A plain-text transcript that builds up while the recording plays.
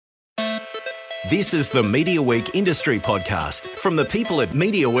This is the Media Week Industry Podcast from the people at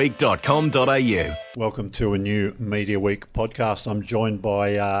MediaWeek.com.au. Welcome to a new Media Week podcast. I'm joined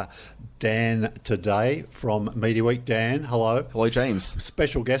by Dan today from Media Week. Dan, hello. Hello, James.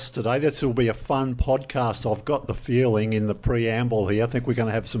 Special guest today. This will be a fun podcast. I've got the feeling in the preamble here. I think we're going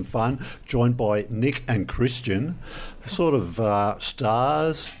to have some fun. Joined by Nick and Christian, sort of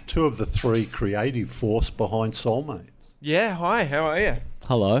stars, two of the three creative force behind Soulmates. Yeah, hi, how are you?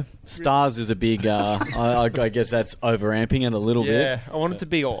 Hello. Stars is a big, I guess that's overamping it a little bit. Yeah, I want it to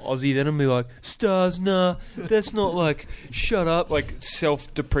be all Aussie then and be like, stars, nah, that's not like, shut up, like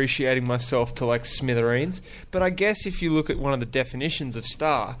self-depreciating myself to like smithereens. But I guess if you look at one of the definitions of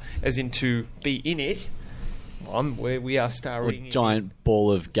star, as in to be in it, we are starring. A giant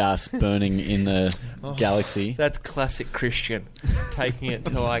ball of gas burning in the galaxy. That's classic Christian, taking it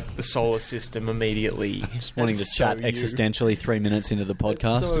to like the solar system immediately. Just wanting to That's chat so you. existentially 3 minutes into the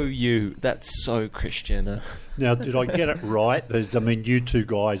podcast. That's so Christian. Now, did I get it right? You two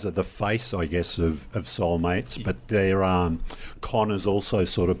guys are the face, I guess, of Soulmates, but Connor's also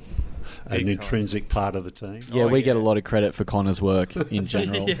sort of an intrinsic part of the team. Yeah, we get a lot of credit for Connor's work in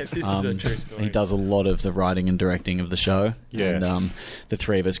general. Yeah, this is a true story. He does a lot of the writing and directing of the show. Yeah. And the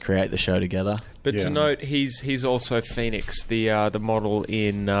three of us create the show together. But Yeah. to note, he's also Phoenix, the model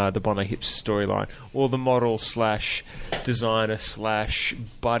in the Bono Hips storyline, or the model / designer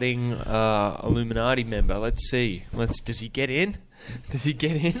 / budding Illuminati member. Let's see. Does he get in? Does he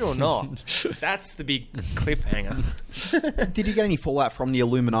get in or not? That's the big cliffhanger. Did you get any fallout from the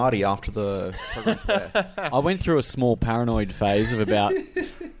Illuminati after the program's there? I went through a small paranoid phase of about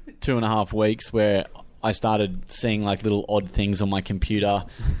 2.5 weeks where I started seeing like little odd things on my computer,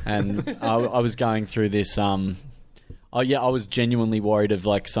 and I was going through this. I was genuinely worried of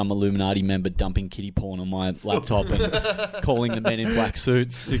like some Illuminati member dumping kiddie porn on my laptop and calling the men in black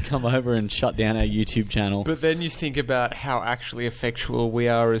suits who come over and shut down our YouTube channel. But then you think about how actually effectual we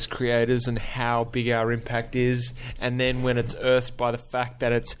are as creators and how big our impact is, and then when it's earthed by the fact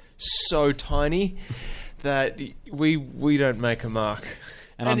that it's so tiny that we don't make a mark.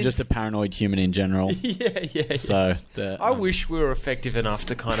 And I'm just a paranoid human in general. Yeah. So I wish we were effective enough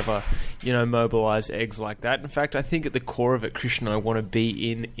to kind of, mobilise eggs like that. In fact, I think at the core of it, Christian and I want to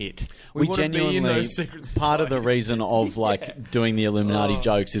be in it. we want to be in genuinely, those secret part of the societies. reason of doing the Illuminati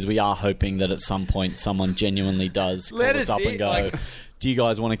jokes is we are hoping that at some point someone genuinely does call Let us us up in, and go, like- do you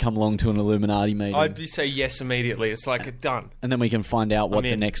guys want to come along to an Illuminati meeting? I'd say yes immediately. It's like, done. And then we can find out what I'm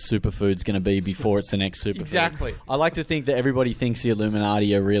the in. next superfood's going to be before it's the next superfood. Exactly. I like to think that everybody thinks the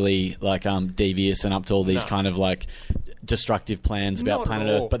Illuminati are really like devious and up to all these No. kind of like destructive plans about Not planet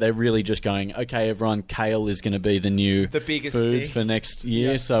at all. Earth, but they're really just going, okay, everyone, kale is going to be the new The biggest food thing. for next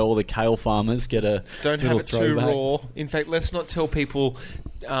year, Yeah. so all the kale farmers get a Don't little have it too throwback. raw. In fact, let's not tell people.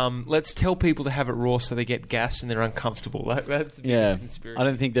 Let's tell people to have it raw so they get gas and they're uncomfortable. That's the biggest Yeah, conspiracy. I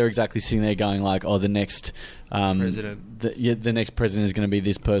don't think they're exactly sitting there going like, "Oh, the next President. the next president is going to be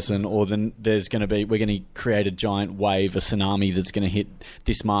this person," or then we're going to create a giant wave, a tsunami that's going to hit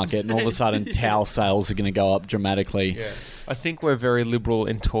this market, and all of a sudden, towel sales are going to go up dramatically. Yeah. I think we're very liberal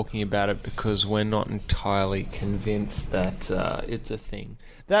in talking about it because we're not entirely convinced that it's a thing.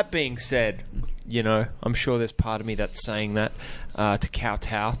 That being said, I'm sure there's part of me that's saying that to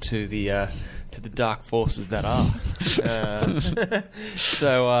kowtow to the dark forces that are.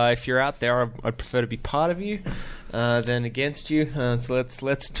 So if you're out there, I'd prefer to be part of you than against you. So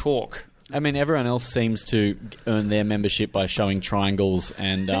let's talk. I mean, everyone else seems to earn their membership by showing triangles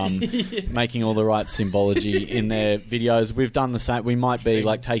and making all the right symbology in their videos. We've done the same. We might be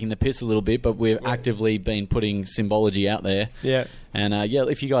like taking the piss a little bit, but we've actively been putting symbology out there. Yeah. And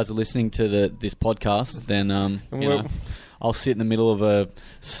if you guys are listening to this podcast, then I'll sit in the middle of a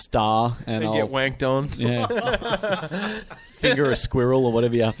star and I'll get wanked on. finger a squirrel or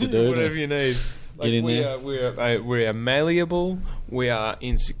whatever you have to do. Whatever you need. Get in there. We are malleable. We are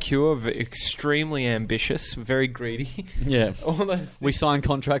insecure. Extremely ambitious. Very greedy. Yeah. All those. We sign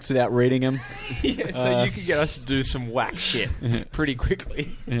contracts without reading them. Yeah, so you could get us to do some whack shit pretty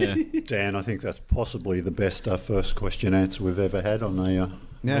quickly. Yeah. Dan, I think that's possibly the best first question answer we've ever had on a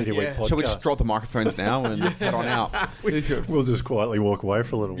Media Week podcast. Shall we just drop the microphones now and head on out? We'll just quietly walk away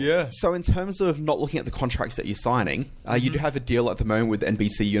for a little while. Yeah. So in terms of not looking at the contracts that you're signing, you do have a deal at the moment with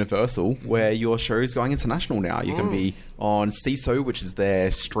NBC Universal where your show is going international now. You're going to be on CISO, which is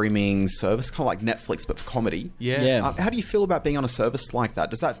their streaming service, kind of like Netflix but for comedy. Yeah. How do you feel about being on a service like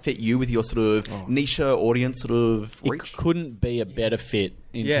that? Does that fit you with your sort of niche audience sort of It reach? couldn't be a better fit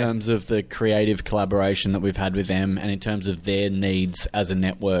in Yeah. terms of the creative collaboration that we've had with them and in terms of their needs as a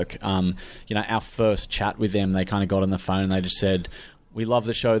network. Our first chat with them, they kind of got on the phone and they just said, We love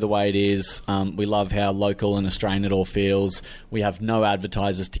the show the way it is. We love how local and Australian it all feels. We have no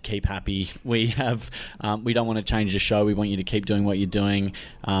advertisers to keep happy. We don't want to change the show. We want you to keep doing what you're doing.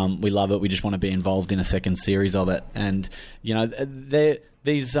 We love it. We just want to be involved in a second series of it. And, you know,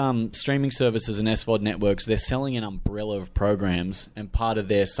 these streaming services and SVOD networks, they're selling an umbrella of programs, and part of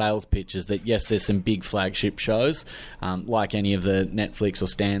their sales pitch is that, yes, there's some big flagship shows, like any of the Netflix or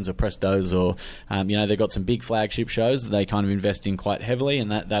Stans or Prestos, or, you know, they've got some big flagship shows that they kind of invest in quite heavily,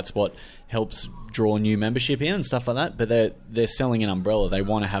 and that's what helps draw new membership in and stuff like that. But they're selling an umbrella. They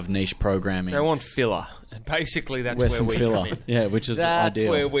want to have niche programming. They want filler. Basically, that's where we come in. Yeah, which is that's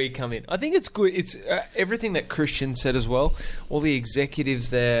ideal. where we come in. I think it's good. It's everything that Christian said as well. All the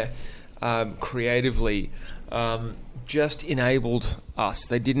executives there, creatively, just enabled us.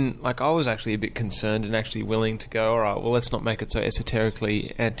 They didn't, like, I was actually a bit concerned and actually willing to go, all right, well, let's not make it so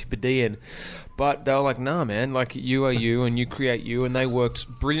esoterically Antipodean. But they were like, nah, man, like, you are you and you create you. And they worked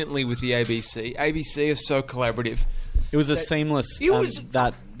brilliantly with the ABC. ABC is so collaborative. It was a seamless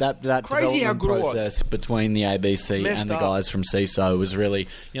that crazy how development good it was. process between the ABC Messed and the up. guys from CISO was really,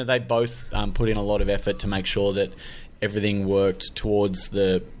 you know, they both put in a lot of effort to make sure that everything worked towards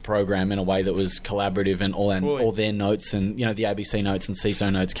the program in a way that was collaborative, and all their notes and, you know, the ABC notes and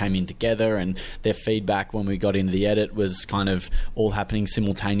CISO notes came in together, and their feedback when we got into the edit was kind of all happening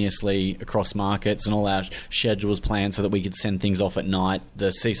simultaneously across markets, and all our schedules planned so that we could send things off at night.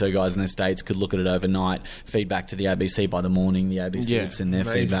 The CISO guys in the States could look at it overnight, feedback to the ABC by the morning. The ABC would send their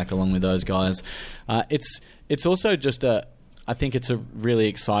feedback along with those guys. It's also just I think it's a really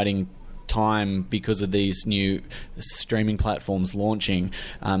exciting time because of these new streaming platforms launching,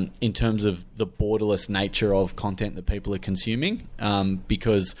 in terms of the borderless nature of content that people are consuming,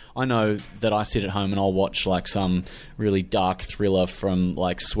 because I know that I sit at home and I'll watch like some really dark thriller from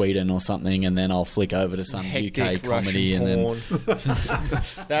like Sweden or something, and then I'll flick over to some Hectic UK comedy Russian and then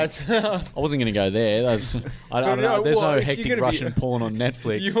that's I wasn't going to go there. I don't know. There's no if you're hectic gonna Russian porn on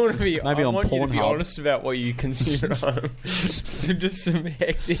Netflix. You want to be maybe on you to be Pornhub. honest about what you consume at home. So just some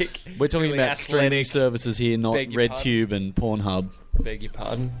hectic. We're talking really about streaming athletic- services here, not Beg your RedTube and Pornhub. Beg your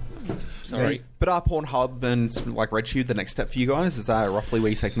pardon. Sorry. But are Pornhub and like RedTube the next step for you guys? Is that roughly where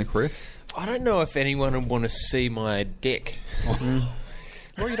you're taking a career? I don't know if anyone would want to see my dick.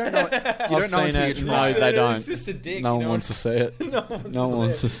 Well, you don't know. I've seen it. No, they don't. It's just a dick. No you one know? wants to see it. No one No one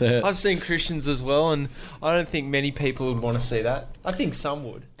wants to see it. I've seen Christians as well, and I don't think many people would want to see that. I think some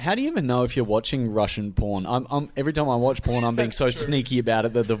would. How do you even know if you're watching Russian porn? I'm every time I watch porn, I'm being so sneaky about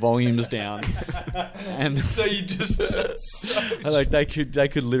it that the volume's down. And So you just... like they could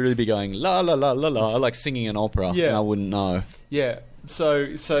literally be going la la la la la, like singing an opera, Yeah. and I wouldn't know. yeah. So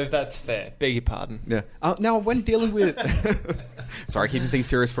that's fair. Beg your pardon. Yeah. Now, when dealing with... Sorry, keeping things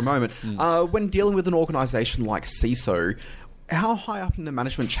serious for a moment. When dealing with an organisation like CISO, how high up in the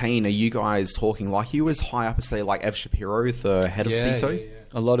management chain are you guys talking? Like, you as high up as, say, like Ev Shapiro, the head of CISO?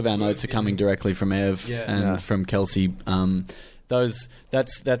 A lot of our notes are coming directly from Ev and from Kelsey. That's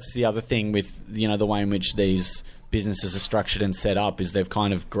the other thing with, you know, the way in which these businesses are structured and set up is they've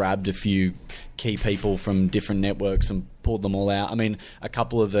kind of grabbed a few key people from different networks and pulled them all out. I mean, a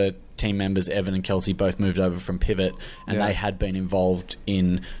couple of the team members, Evan and Kelsey, both moved over from Pivot, and they had been involved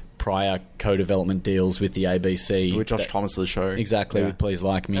in prior co-development deals with the ABC. With Josh Thomas's show. Exactly, with Please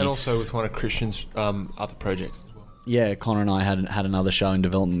Like Me. And also with one of Christian's other projects as well. Yeah, Connor and I had another show in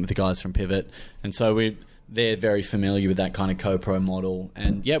development with the guys from Pivot, and so they're very familiar with that kind of co-pro model.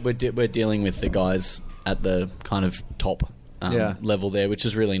 And yeah, we're dealing with the guys at the kind of top level there, which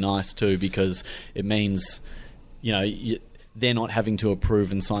is really nice too, because it means, you know, they're not having to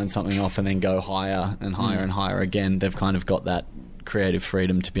approve and sign something off and then go higher and higher and higher again. They've kind of got that creative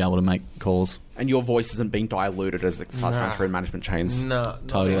freedom to be able to make calls. And your voice isn't being diluted as it starts going through management chains. No,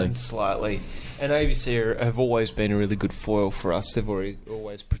 Totally. not even slightly. And ABC have always been a really good foil for us. They've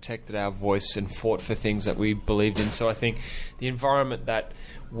always protected our voice and fought for things that we believed in. So I think the environment that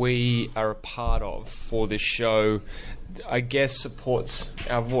we are a part of for this show, I guess, supports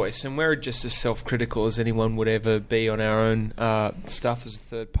our voice. And we're just as self-critical as anyone would ever be on our own stuff as a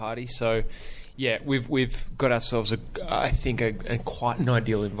third party. So yeah, we've got ourselves I think a quite an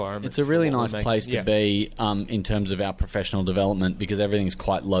ideal environment. It's a really for what nice we're place making. to be in terms of our professional development, because everything's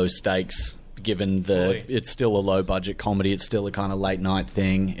quite low stakes. Given it's still a low budget comedy, it's still a kind of late night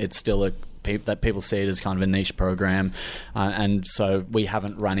thing. It's still that people see it as kind of a niche program, and so we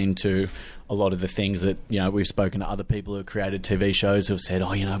haven't run into a lot of the things that, you know, we've spoken to other people who have created TV shows who have said,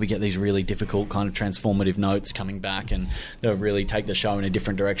 oh, you know, we get these really difficult kind of transformative notes coming back and they'll really take the show in a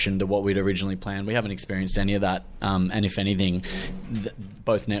different direction to what we'd originally planned. We haven't experienced any of that, and if anything,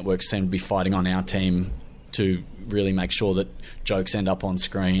 both networks seem to be fighting on our team to really make sure that jokes end up on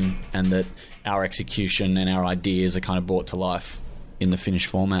screen and that our execution and our ideas are kind of brought to life in the finished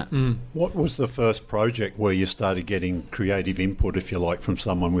format. What was the first project where you started getting creative input, if you like, from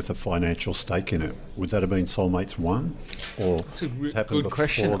someone with a financial stake in it? Would that have been Soulmates 1? Or That's a it happened good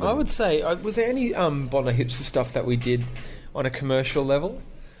question. before I then? would say, was there any Bondi Hipster stuff that we did on a commercial level?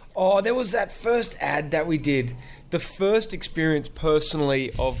 Oh, there was that first ad that we did. The first experience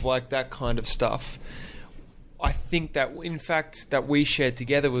personally of like that kind of stuff, I think that, in fact, that we shared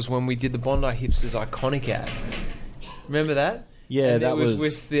together was when we did the Bondi Hipsters iconic ad. Remember that? Yeah, And that it was was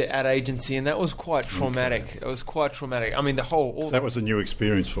with the ad agency, and that was quite traumatic. It was quite traumatic. I mean, all That was a new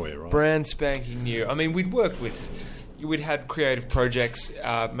experience for you, right? brand spanking new. I mean, we'd had creative projects,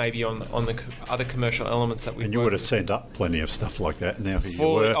 maybe on the other commercial elements that we. And you would have sent up plenty of stuff like that. Now here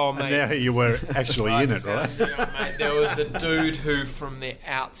Fully- you were, oh, and mate. now here you were actually in it, right? Mate, there was a dude who, from the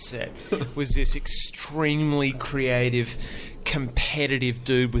outset, was this extremely creative, competitive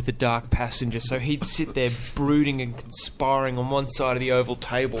dude with a dark passenger. So he'd sit there brooding and conspiring on one side of the oval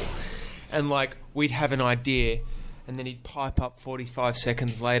table, and like we'd have an idea, and then he'd pipe up 45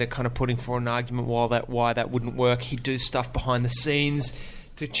 seconds later, kind of putting for an argument why that wouldn't work. He'd do stuff behind the scenes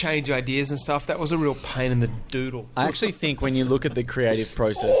to change ideas and stuff. That was a real pain in the doodle. I actually think when you look at the creative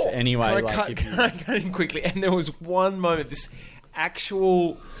process anyway, Can I cut in quickly? And there was one moment, this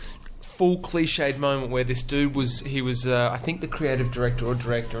actual full cliched moment where this dude was I think the creative director or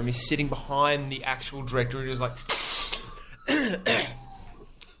director, and he's sitting behind the actual director, and he was like,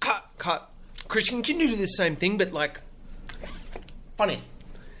 cut. Christian, can you do the same thing, but like funny?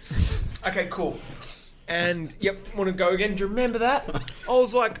 Okay, cool. And yep, want to go again? Do you remember that? I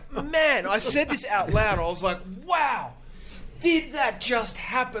was like, man, I said this out loud. I was like, wow, did that just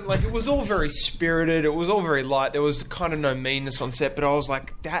happen? Like, it was all very spirited. It was all very light. There was kind of no meanness on set, but I was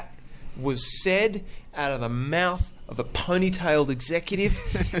like, that was said out of the mouth of a ponytailed executive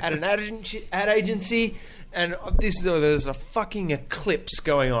at an ad agency. And there's a fucking eclipse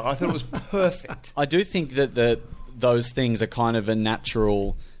going on. I thought it was perfect. I do think that those things are kind of a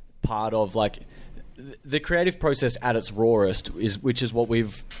natural part of like the creative process at its rawest, which is what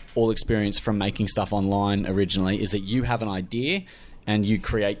we've all experienced from making stuff online originally, is that you have an idea and you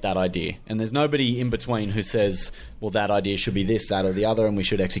create that idea. And there's nobody in between who says, well, that idea should be this, that, or the other, and we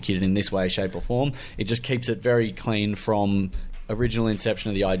should execute it in this way, shape, or form. It just keeps it very clean from original inception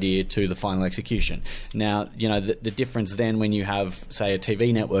of the idea to the final execution. Now, you know, the difference then when you have, say, a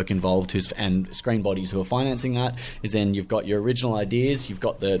TV network involved and screen bodies who are financing that is then you've got your original ideas, you've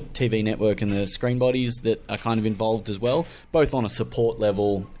got the TV network and the screen bodies that are kind of involved as well, both on a support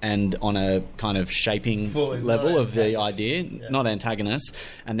level and on a kind of shaping level of the idea, not antagonists,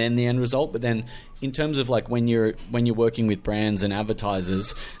 and then the end result. But then in terms of like when you're working with brands and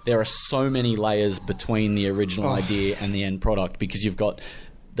advertisers, there are so many layers between the original idea and the end product, because you've got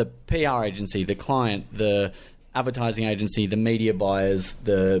the PR agency, the client, the advertising agency, the media buyers,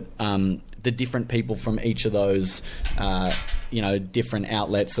 the different people from each of those different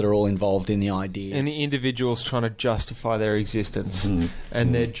outlets that are all involved in the idea. And the individuals trying to justify their existence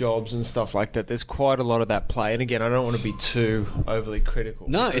and their jobs and stuff like that. There's quite a lot of that play. And again, I don't want to be too overly critical.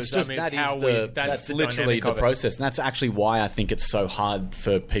 No, because, it's just I mean, that's the literally dynamic the of it. process. And that's actually why I think it's so hard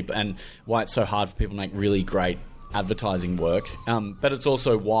for people, and why it's so hard for people to make really great advertising work. But it's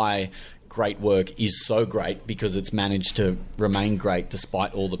also why great work is so great, because it's managed to remain great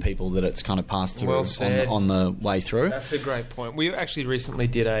despite all the people that it's kind of passed through on the way through. That's a great point. We actually recently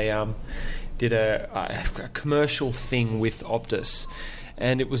did a commercial thing with Optus,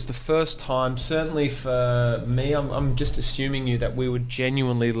 and it was the first time, certainly for me, I'm just assuming you, that we were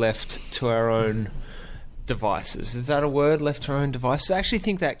genuinely left to our own devices. Is that a word? Left to our own devices? I actually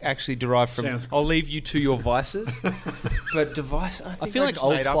think that actually derived from Sounds good. I'll leave you to your vices. But device, I feel like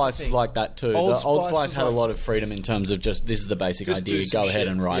Old Spice is like that too. Old Spice was had a like- lot of freedom in terms of just, this is the basic Just do idea, some go ahead shit.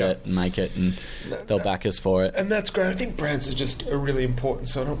 and write Yeah. it and make it, and they'll back us for it. And that's great. I think brands are really important,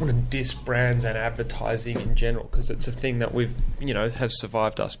 so I don't want to diss brands and advertising in general, because it's a thing that we've, have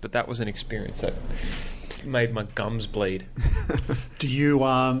survived us. But that was an experience that made my gums bleed. Do you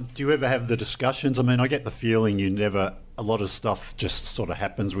ever have the discussions? I mean, I get the feeling a lot of stuff just sort of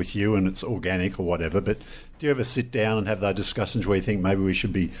happens with you and it's organic or whatever, but do you ever sit down and have those discussions where you think maybe we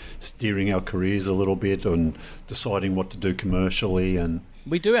should be steering our careers a little bit and deciding what to do commercially? And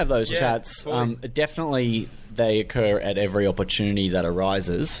We do have those Yeah, chats. fully. Definitely, they occur at every opportunity that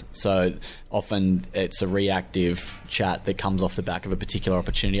arises. So often it's a reactive chat that comes off the back of a particular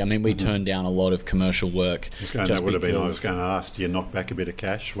opportunity. I mean, we turn down a lot of commercial work. That would have been. I was going to ask. Do you knock back a bit of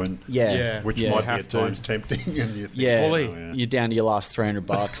cash when? Yeah, Which yeah. might be have at to. times tempting, and you think, Yeah, Fully. you're down to your last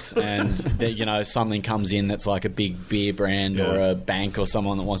 $300, and something comes in that's like a big beer brand or Yeah. a bank or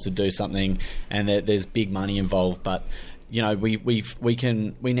someone that wants to do something, and there's big money involved. But we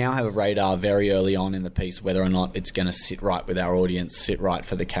now have a radar very early on in the piece whether or not it's going to sit right with our audience, sit right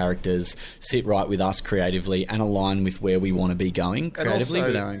for the characters, sit right with us creatively, and align with where we want to be going creatively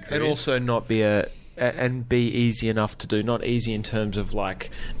with our own careers. And also not be and be easy enough to do. Not easy in terms of like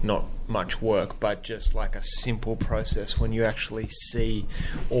not much work, but just like a simple process when you actually see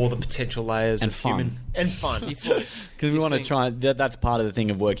all the potential layers And of fun. human and fun. Because we want to try. That's part of the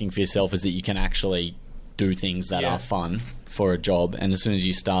thing of working for yourself, is that you can actually do things that Yeah. are fun for a job, and as soon as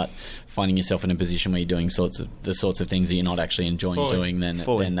you start finding yourself in a position where you're doing the sorts of things that you're not actually enjoying Fully. doing, then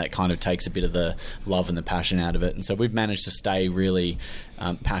that kind of takes a bit of the love and the passion out of it. And so we've managed to stay really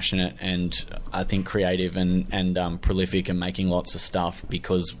passionate and I think creative and prolific and making lots of stuff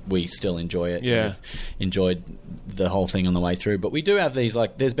because we still enjoy it. Yeah. We've enjoyed the whole thing on the way through. But we do have these,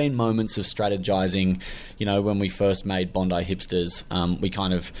 like, there's been moments of strategizing. When we first made Bondi Hipsters, we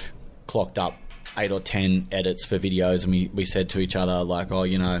kind of clocked up 8 or 10 edits for videos, and we said to each other, like,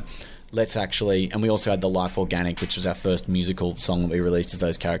 let's actually... And we also had the Life Organic, which was our first musical song that we released as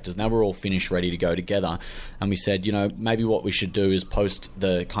those characters. Now we're all finished, ready to go together. And we said, maybe what we should do is post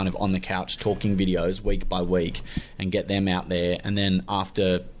the kind of on-the-couch talking videos week by week and get them out there. And then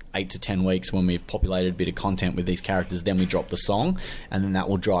after 8 to 10 weeks, when we've populated a bit of content with these characters, then we drop the song, and then that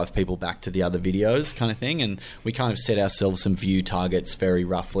will drive people back to the other videos, kind of thing. And we kind of set ourselves some view targets very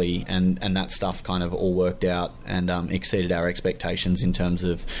roughly, and that stuff kind of all worked out and exceeded our expectations in terms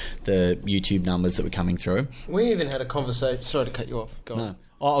of the YouTube numbers that were coming through. We even had a conversation. Sorry to cut you off. Go on. No.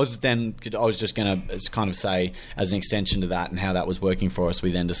 I was just going to kind of say, as an extension to that and how that was working for us,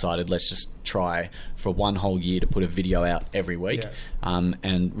 we then decided let's just try for one whole year to put a video out every week,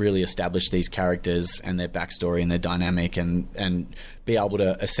 and really establish these characters and their backstory and their dynamic, and be able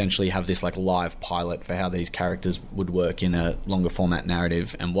to essentially have this like live pilot for how these characters would work in a longer format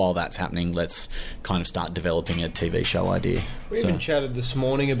narrative. And while that's happening, let's kind of start developing a TV show idea. We even chatted this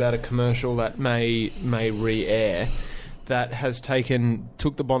morning about a commercial that may re-air that has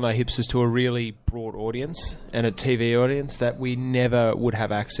took the Bondi Hipsters to a really broad audience and a TV audience that we never would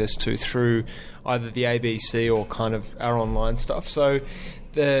have access to through either the ABC or kind of our online stuff. So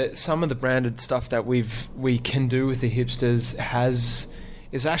some of the branded stuff that we can do with the Hipsters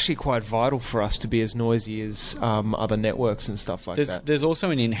is actually quite vital for us to be as noisy as other networks and stuff like that. There's also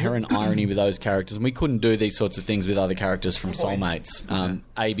an inherent irony with those characters, and we couldn't do these sorts of things with other characters from Soulmates.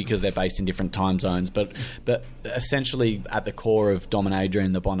 Because they're based in different time zones, but essentially at the core of Dom and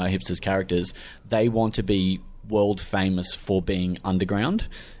Adrian, the Bondi Hipsters characters, they want to be world famous for being underground.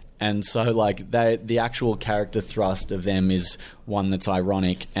 And so, like, the actual character thrust of them is one that's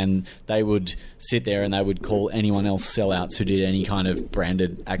ironic, and they would sit there and they would call anyone else sellouts who did any kind of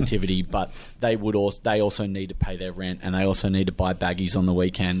branded activity, but they also need to pay their rent, and they also need to buy baggies on the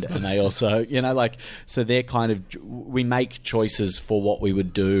weekend, and they also, so they're kind of... We make choices for what we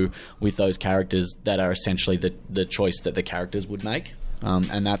would do with those characters that are essentially the choice that the characters would make,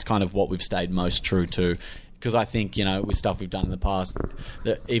 and that's kind of what we've stayed most true to. Because I think, with stuff we've done in the past,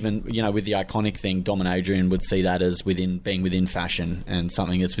 that even, with the iconic thing, Dom and Adrian would see that as being within fashion and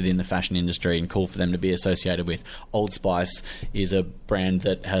something that's within the fashion industry and cool for them to be associated with. Old Spice is a brand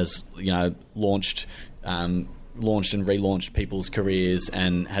that has, launched and relaunched people's careers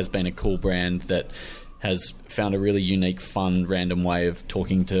and has been a cool brand that has found a really unique, fun, random way of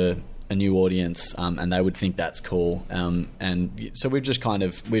talking to a new audience, and they would think that's cool, and so we've kind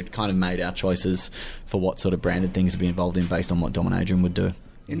of made our choices for what sort of branded things to be involved in based on what Dom and Adrian would do.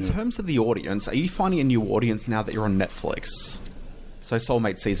 In terms of the audience, are you finding a new audience now that you're on Netflix? So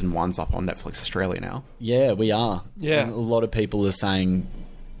Soulmate Season 1's up on Netflix Australia now. Yeah, we are. Yeah. And a lot of people are saying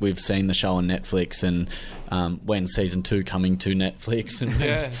we've seen the show on Netflix, and when Season 2 coming to Netflix, and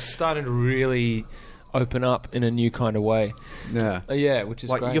It's starting to really open up in a new kind of way. Yeah. Which is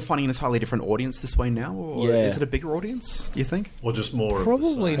like great. you're finding an entirely different audience this way now, or Yeah. is it a bigger audience, do you think? or just more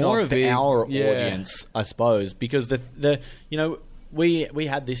Probably of the more not of big. our Yeah. audience, I suppose, because we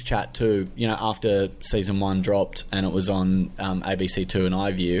had this chat too, after Season 1 dropped and it was on ABC2 and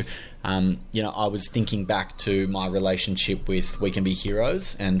iView. I was thinking back to my relationship with We Can Be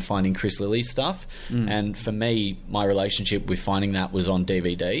Heroes and finding Chris Lilly's stuff. And for me, my relationship with finding that was on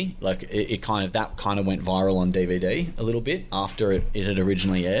DVD. Like it kind of went viral on DVD a little bit after it had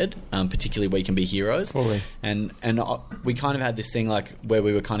originally aired, particularly We Can Be Heroes. Fully. And we kind of had this thing like where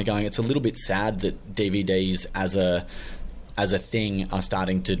we were kind of going, it's a little bit sad that DVDs as a thing are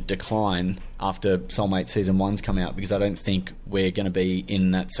starting to decline after Soulmate Season 1's come out, because I don't think we're going to be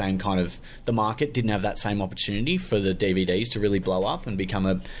in that same kind of... The market didn't have that same opportunity for the DVDs to really blow up and become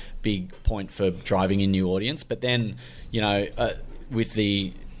a big point for driving in new audience. But then, with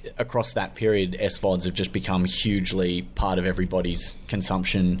the... Across that period, SVODs have just become hugely part of everybody's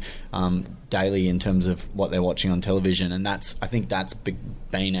consumption daily in terms of what they're watching on television, and I think that's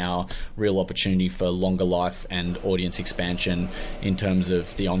been our real opportunity for longer life and audience expansion in terms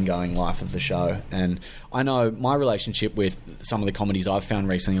of the ongoing life of the show. And I know my relationship with some of the comedies I've found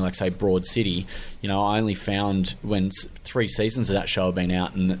recently, like say Broad City, I only found when 3 seasons of that show have been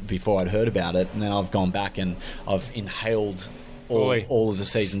out and before I'd heard about it, and then I've gone back and I've inhaled all of the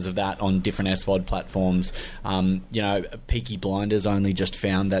seasons of that on different SVOD platforms. Peaky Blinders only just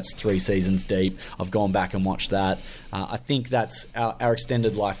found, that's 3 seasons deep. I've gone back and watched that. I think that's our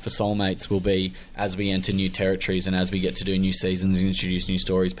extended life for Soulmates will be as we enter new territories and as we get to do new seasons and introduce new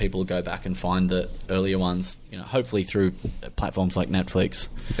stories, people will go back and find the earlier ones, hopefully through platforms like Netflix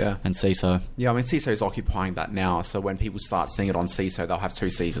and CISO. Yeah, I mean, CISO is occupying that now, so when people start seeing it on CISO, they'll have 2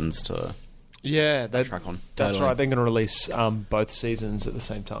 seasons to... Yeah, track on. That's right. They're going to release both seasons at the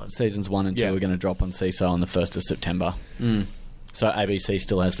same time. Seasons 1 and 2 are going to drop on CISO on the 1st of September. So ABC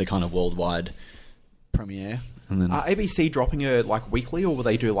still has the kind of worldwide premiere. And then ABC dropping it like weekly, or will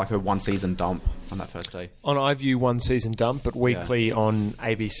they do like a 1-season dump on that first day? On iView, 1-season dump, but weekly on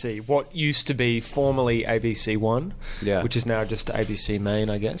ABC. What used to be formerly ABC One, which is now just ABC Main,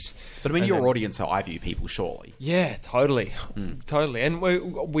 I guess. So I mean, your audience are iView people, surely. Yeah, totally, totally. And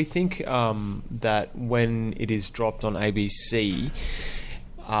we think that when it is dropped on ABC,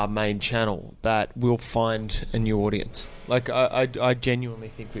 our main channel, that we'll find a new audience. Like I genuinely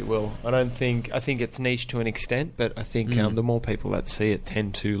think we will. I think it's niche to an extent, but I think the more people that see it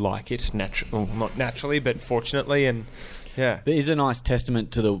tend to like it, not naturally, but fortunately, and yeah. It is a nice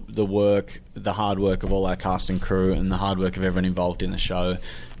testament to the hard work of all our cast and crew, and the hard work of everyone involved in the show,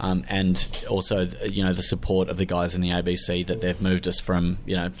 and also the support of the guys in the ABC, that they've moved us from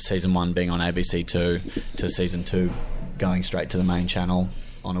season 1 being on ABC 2 to season 2 going straight to the main channel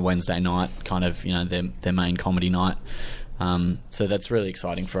on a Wednesday night, kind of their main comedy night. So that's really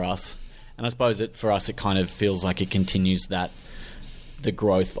exciting for us, and I suppose for us it kind of feels like it continues the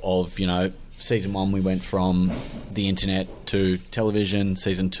growth of season 1 we went from the internet to television.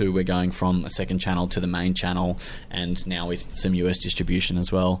 Season 2 we're going from a second channel to the main channel, and now with some US distribution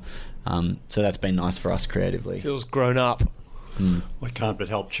as well. So that's been nice for us creatively. Feels grown up. I can't but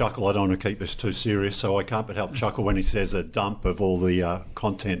help chuckle. I don't want to keep this too serious, so I can't but help chuckle when he says a dump of all the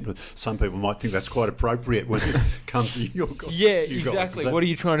content. Some people might think that's quite appropriate when it comes to your guys. Yeah, exactly. What are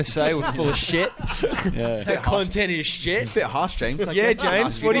you trying to say? We're full of shit. Yeah. The content is shit. A bit harsh, James. Yeah,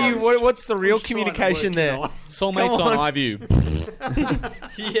 James. What's the real communication there? Soulmates on iView.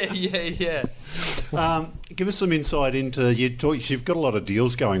 Yeah. Give us some insight into you've got a lot of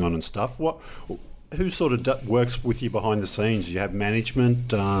deals going on and stuff. Who sort of works with you behind the scenes? Do you have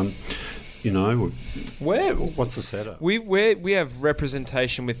management? What's the setup? We have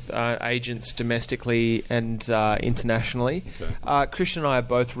representation with agents domestically and internationally. Okay. Christian and I are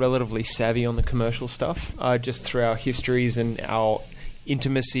both relatively savvy on the commercial stuff, just through our histories and our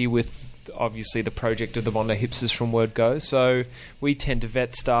intimacy with obviously the project of the Bondi Hipsters from Word Go. So we tend to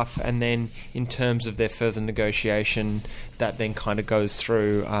vet stuff, and then in terms of their further negotiation, that then kind of goes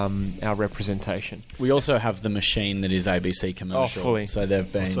through our representation. We also have the machine that is ABC Commercial. Oh, fully. So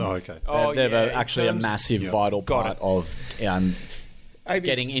they've been... okay. Actually a massive, vital part of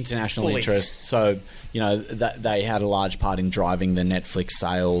getting international interest. So, that they had a large part in driving the Netflix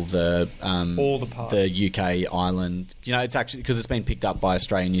sale, all the part. The UK, Ireland. It's actually because it's been picked up by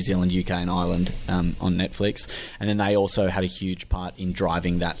Australia, New Zealand, UK, and Ireland on Netflix. And then they also had a huge part in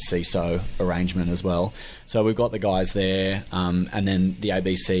driving that CISO arrangement as well. So we've got the guys there, and then the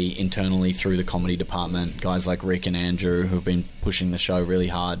ABC internally through the comedy department, guys like Rick and Andrew who've been pushing the show really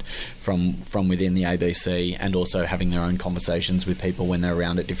hard from within the ABC, and also having their own conversations with people when they're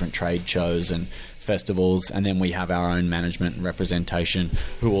around at different trade shows and festivals. And then we have our own management and representation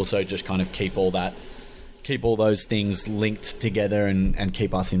who also just kind of keep all those things linked together and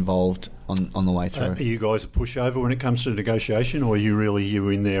keep us involved on the way through. Are you guys a pushover when it comes to negotiation, or are you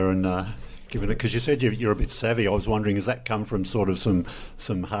in there and given it? Because you said you're a bit savvy. I was wondering, has that come from sort of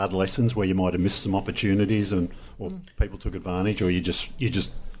some hard lessons where you might have missed some opportunities or people took advantage, or you just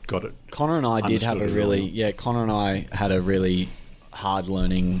got it? Connor and I did have a really Connor and I had a really hard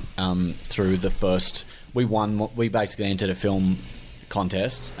learning through the first. We basically entered a film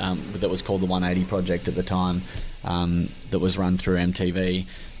contest that was called the 180 Project at the time, that was run through MTV,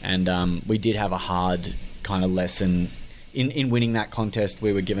 and we did have a hard kind of lesson in winning that contest.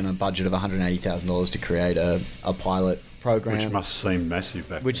 We were given a budget of $180,000 to create a pilot program, which must seem massive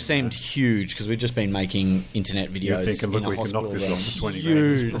back which then, seemed huge because we'd just been making internet videos. You're thinking, look, in a we can knock this hospital off for 20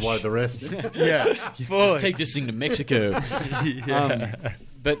 Huge. grand, provide the rest. Let's take this thing to Mexico.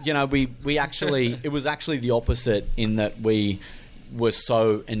 But we actually, it was actually the opposite in that we were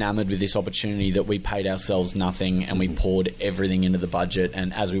so enamored with this opportunity that we paid ourselves nothing and we poured everything into the budget,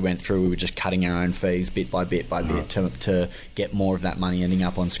 and as we went through we were just cutting our own fees bit by bit to get more of that money ending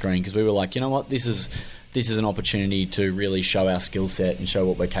up on screen, because we were like, you know what, this is an opportunity to really show our skill set and show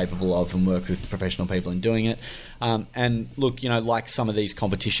what we're capable of and work with professional people in doing it. And look, like some of these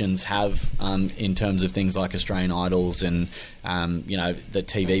competitions have in terms of things like Australian Idols and the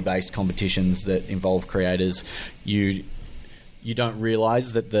TV-based competitions that involve creators, you don't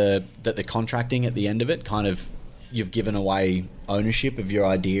realise that the contracting at the end of it kind of, you've given away ownership of your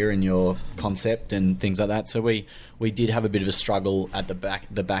idea and your concept and things like that. So we did have a bit of a struggle at the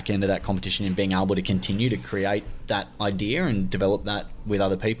back end of that competition in being able to continue to create that idea and develop that with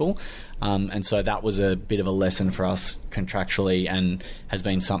other people. And so that was a bit of a lesson for us contractually, and has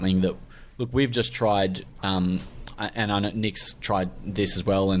been something that, look, we've just tried. And I know Nick's tried this as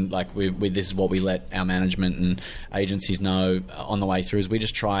well, and like this is what we let our management and agencies know on the way through, is we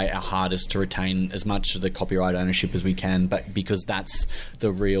just try our hardest to retain as much of the copyright ownership as we can, but because that's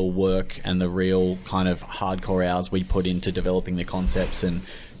the real work and the real kind of hardcore hours we put into developing the concepts and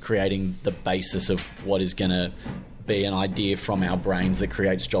creating the basis of what is going to be an idea from our brains that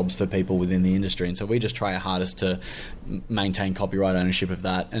creates jobs for people within the industry. And so we just try our hardest to maintain copyright ownership of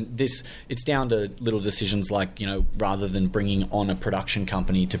that. And it's down to little decisions like, rather than bringing on a production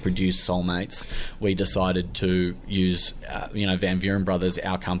company to produce Soulmates, we decided to use Van Vuren Brothers,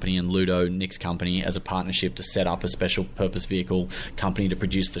 our company, and Ludo, Nick's company, as a partnership to set up a special purpose vehicle company to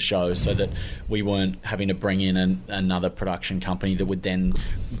produce the show, so that we weren't having to bring in another production company that would then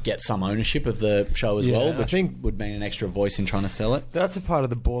get some ownership of the show as well, which I think would mean an extra voice in trying to sell it. That's a part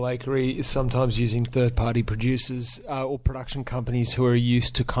of the ball achery, is sometimes using third-party producers or production companies who are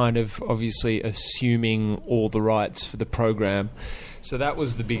used to kind of obviously assuming all the rights for the program. So that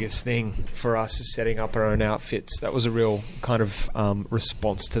was the biggest thing for us, is setting up our own outfits. That was a real kind of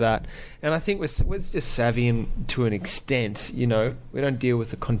response to that. And I think we're just savvy to an extent. We don't deal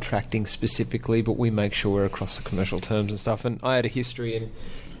with the contracting specifically, but we make sure we're across the commercial terms and stuff. And I had a history in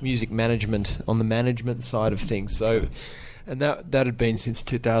music management on the management side of things. So, and that had been since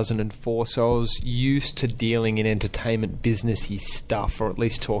 2004. So I was used to dealing in entertainment businessy stuff, or at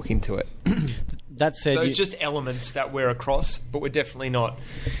least talking to it. That said, so just elements that we're across, but we're definitely not,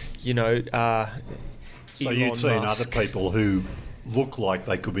 so you'd seen other people who look like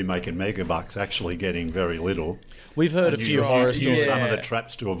they could be making megabucks actually getting very little. We've heard a few horror stories. Some of the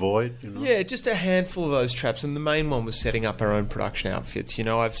traps to avoid. Yeah, just a handful of those traps, and the main one was setting up our own production outfits.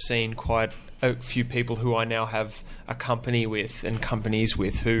 I've seen quite a few people who I now have a company with and companies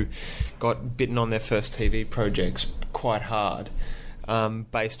with who got bitten on their first TV projects quite hard.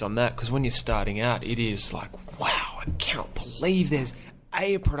 Based on that, because when you're starting out, it is like, wow, I cannot believe there's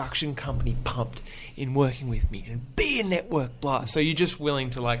a production company pumped in working with me, and B, a network, blah. So you're just willing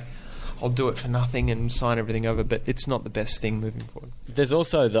to I'll do it for nothing and sign everything over, but it's not the best thing moving forward. There's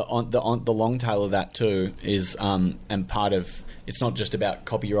also the long tail of that too, is and part of it's not just about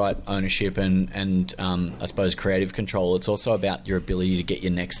copyright ownership and I suppose creative control. It's also about your ability to get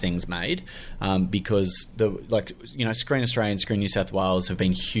your next things made, because Screen Australia and Screen New South Wales have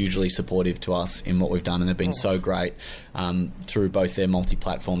been hugely supportive to us in what we've done, and they've been so great through both their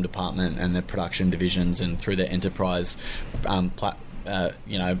multi-platform department and their production divisions, and through their enterprise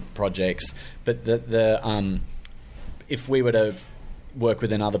projects. But if we were to work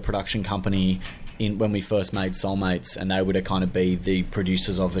with another production company when we first made Soulmates, and they were to kind of be the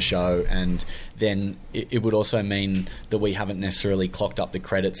producers of the show, and then it would also mean that we haven't necessarily clocked up the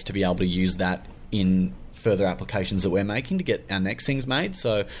credits to be able to use that in further applications that we're making to get our next things made.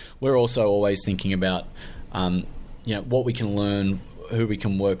 So we're also always thinking about what we can learn, who we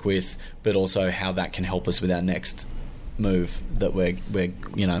can work with, but also how that can help us with our next move that we're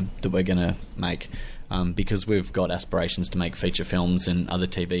going to make. because we've got aspirations to make feature films and other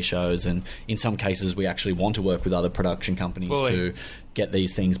TV shows, and in some cases we actually want to work with other production companies to get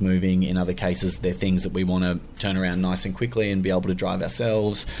these things moving. In other cases, they're things that we want to turn around nice and quickly and be able to drive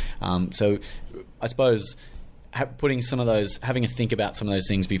ourselves. So I suppose having a think about some of those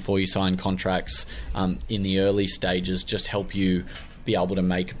things before you sign contracts in the early stages just help you be able to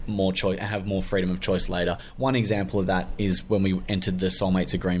make more choice and have more freedom of choice later. One example of that is when we entered the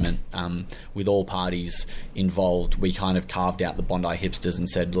Soulmates agreement with all parties involved. We kind of carved out the Bondi Hipsters and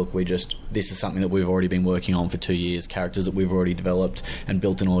said, look, this is something that we've already been working on for 2 years, characters that we've already developed and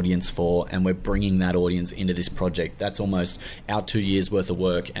built an audience for, and we're bringing that audience into this project. That's almost our 2 years worth of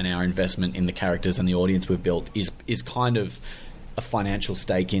work, and our investment in the characters and the audience we've built is kind of a financial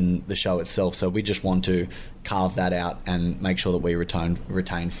stake in the show itself. So we just want to carve that out and make sure that we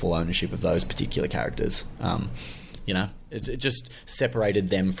retain full ownership of those particular characters. It just separated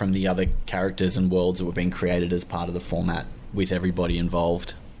them from the other characters and worlds that were being created as part of the format with everybody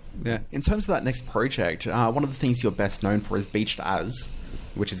involved. Yeah. In terms of that next project, one of the things you're best known for is Beached As,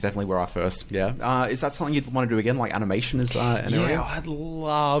 which is definitely where I first... Yeah. Is that something you'd want to do again? Like animation is an area? Yeah, I'd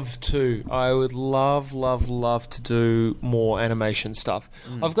love to. I would love to do more animation stuff.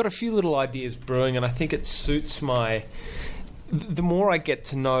 I've got a few little ideas brewing, and I think it suits my... The more I get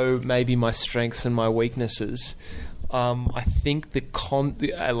to know maybe my strengths and my weaknesses, I think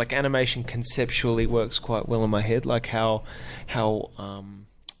like animation conceptually works quite well in my head. Like how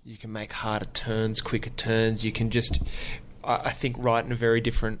you can make harder turns, quicker turns. You can just... I think write in a very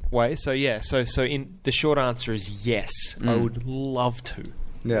different way. So yeah, so in the short answer is yes. I would love to.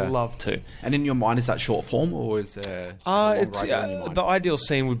 Yeah. Love to. And in your mind, is that short form or is there the ideal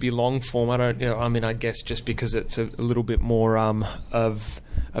scene would be long form. I guess just because it's a little bit more of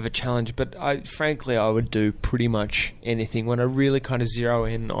a challenge. But frankly, I would do pretty much anything when I really kind of zero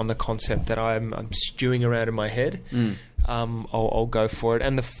in on the concept that I'm stewing around in my head. I'll go for it,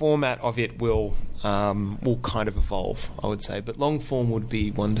 and the format of it will kind of evolve, I would say. But long form would be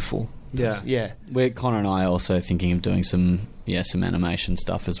wonderful. Yeah. Connor and I are also thinking of doing some animation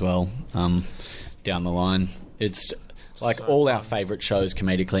stuff as well down the line. It's like so all our favourite shows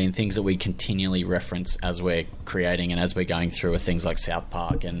comedically and things that we continually reference as we're creating and as we're going through are things like South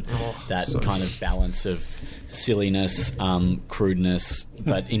Park and kind of balance of silliness, crudeness,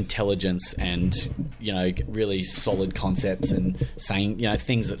 but intelligence and, really solid concepts and saying,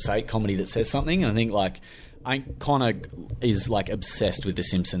 things that say, comedy that says something. And I think Connor is obsessed with The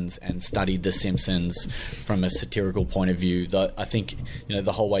Simpsons and studied The Simpsons from a satirical point of view. I think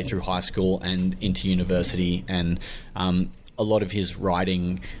the whole way through high school and into university, and a lot of his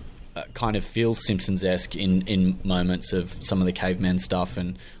writing kind of feels Simpsons-esque in moments of some of the caveman stuff.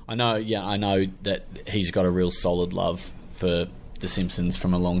 And I know that he's got a real solid love for The Simpsons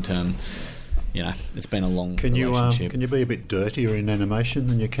from a long term. It's been a long relationship. Can you be a bit dirtier in animation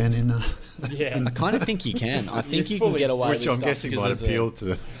than you can in? I kind of think you can. I think you can get away with stuff. Which I'm guessing might appeal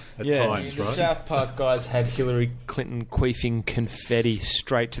to at times, right? The South Park guys had Hillary Clinton queefing confetti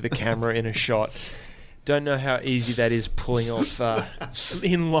straight to the camera in a shot. Don't know how easy that is pulling off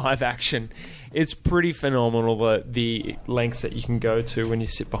in live action. It's pretty phenomenal, the lengths that you can go to when you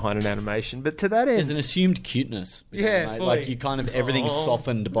sit behind an animation. But to that end... There's an assumed cuteness. Yeah, like you kind of... Everything's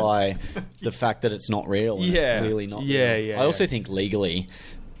softened by the fact that it's not real. And it's clearly not real. I also think legally,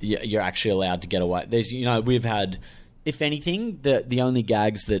 you're actually allowed to get away. There's, we've had... If anything, the only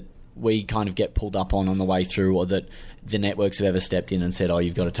gags that we kind of get pulled up on the way through, or that the networks have ever stepped in and said,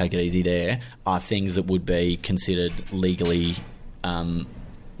 you've got to take it easy there, are things that would be considered legally...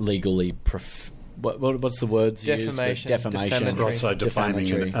 what's the words defamation. Defamation. Right, so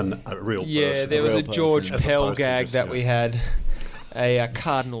defaming a real person. Yeah, there was a George Pell gag that we had. A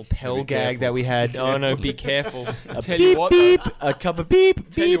Cardinal Pell gag that we had. Oh no, be careful. A cup of beep.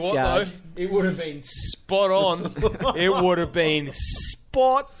 Tell you what though, it would have been spot on. It would have been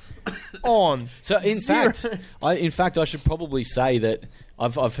spot on. So in fact, I should probably say that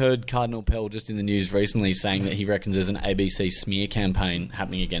I've heard Cardinal Pell just in the news recently saying that he reckons there's an ABC smear campaign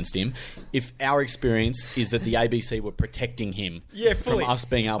happening against him. If our experience is that the ABC were protecting him from us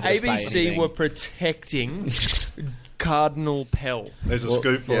being able to say anything. ABC were protecting Cardinal Pell. There's a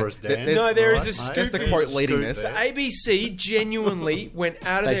scoop for us, Dan. No, there is a scoop. That's the quote leading this. The ABC genuinely went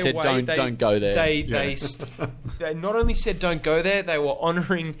out of they their said, way. Don't go there. They not only said don't go there, they were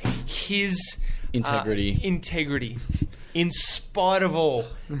honouring his integrity. in spite of all.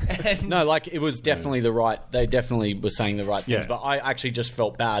 And No, like it was definitely the right. They definitely were saying the right things. Yeah. But I actually just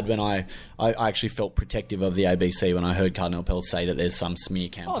felt bad when I actually felt protective of the ABC when I heard Cardinal Pell say that there's some smear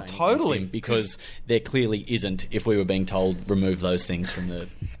campaign. against totally. him, because there clearly isn't. If we were being told remove those things from the.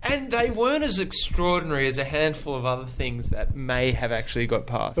 And they weren't as extraordinary as a handful of other things that may have actually got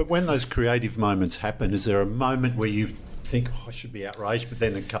passed. But when those creative moments happen, is there a moment where you think, I should be outraged, but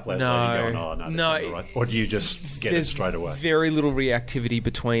then a couple hours later you go, oh, no, that's not right. Or do you just get it straight away? Very little reactivity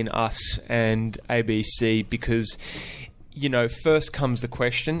between us and ABC because, first comes the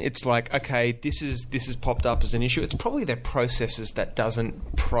question. It's like, okay, this is popped up as an issue. It's probably their processes that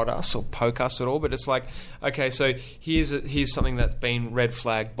doesn't prod us or poke us at all. But it's like, okay, so here's something that's been red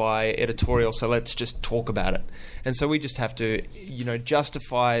flagged by editorial. So let's just talk about it. And so we just have to,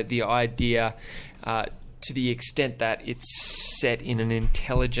 justify the idea. To the extent that it's set in an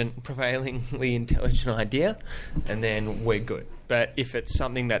prevailingly intelligent idea, and then we're good. But if it's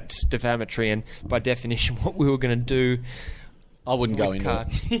something that's defamatory, and by definition what we were going to do... I wouldn't go into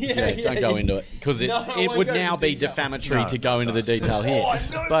it. Don't go into it. Because it would now be defamatory to go into the detail here. Oh,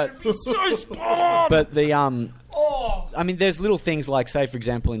 no, but so spot on! But the... I mean, there's little things like, say, for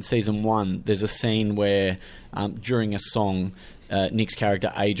example, in Season 1, there's a scene where during a song... Nick's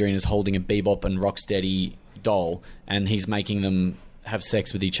character Adrian is holding a Bebop and Rocksteady doll, and he's making them have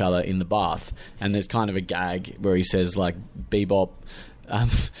sex with each other in the bath. And there's kind of a gag where he says, like, Bebop,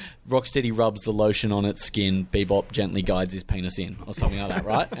 Rocksteady rubs the lotion on its skin, Bebop gently guides his penis in, or something like that,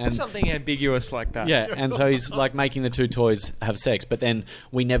 right? And something ambiguous like that. yeah, and so he's like making the two toys have sex, but then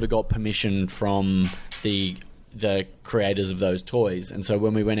we never got permission from the creators of those toys, and so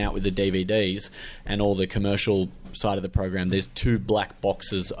when we went out with the DVDs and all the commercial side of the program, there's two black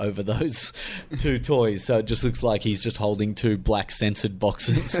boxes over those two toys, so it just looks like he's just holding two black censored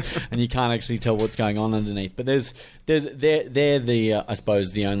boxes and you can't actually tell what's going on underneath. But they're the I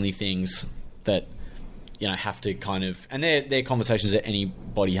suppose the only things that have to kind of... And they're conversations that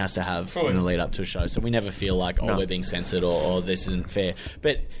anybody has to have in the lead up to a show. So we never feel like, we're being censored or this isn't fair.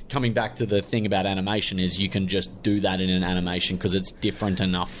 But coming back to the thing about animation is you can just do that in an animation because it's different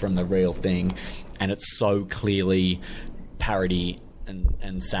enough from the real thing. And it's so clearly parody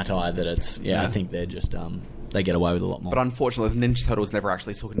and satire that it's... I think they're just... they get away with a lot more. But unfortunately, the Ninja Turtles never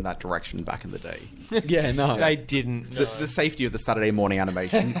actually took in that direction back in the day. Yeah, no. They didn't. The safety of the Saturday morning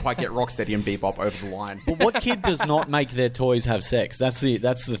animation didn't quite get Rocksteady and Bebop over the line. But what kid does not make their toys have sex? That's the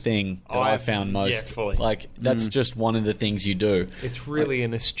thing that I found most. fully. Like, that's just one of the things you do. It's really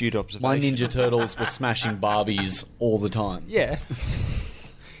an astute observation. My Ninja Turtles were smashing Barbies all the time. Yeah.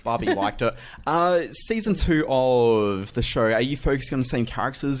 Barbie liked it. Season 2 of the show, are you focusing on the same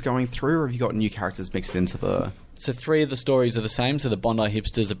characters going through, or have you got new characters mixed into the... So 3 of the stories are the same. So the Bondi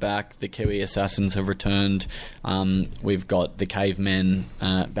Hipsters are back. The Kiwi Assassins have returned. We've got the Cavemen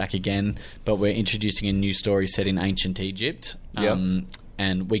back again. But we're introducing a new story set in ancient Egypt.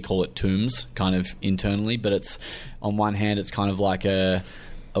 And we call it Tombs, kind of internally. But it's, on one hand, it's kind of like a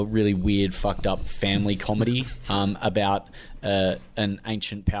really weird, fucked up family comedy about an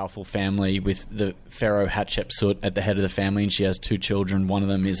ancient, powerful family with the Pharaoh Hatshepsut at the head of the family, and she has 2 children. One of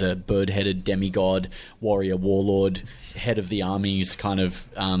them is a bird-headed demigod, warrior, warlord, head of the armies, kind of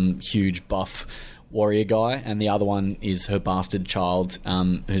huge, buff warrior guy, and the other one is her bastard child,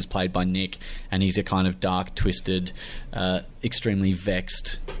 who's played by Nick, and he's a kind of dark, twisted, extremely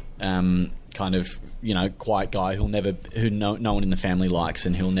vexed, kind of quiet guy who no one in the family likes,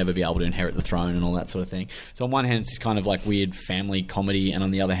 and he'll never be able to inherit the throne and all that sort of thing. So on one hand, it's kind of like weird family comedy, and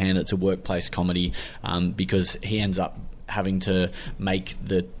on the other hand, it's a workplace comedy because he ends up having to make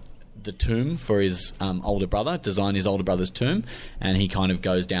the tomb for his older brother, design his older brother's tomb, and he kind of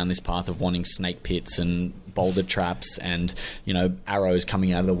goes down this path of wanting snake pits and boulder traps and arrows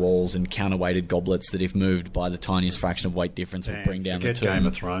coming out of the walls and counterweighted goblets that, if moved by the tiniest fraction of weight difference, will bring down the tomb. Game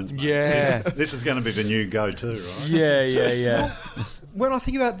of Thrones, mate. Yeah. This is going to be the new go-to, right? Yeah. When I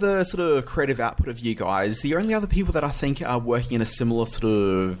think about the sort of creative output of you guys, the only other people that I think are working in a similar sort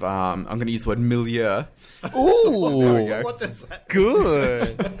of, I'm going to use the word milieu. Ooh, What does that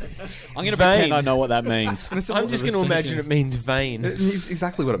good. I'm going to pretend I know what that means. I'm just going to imagine it means vein. It's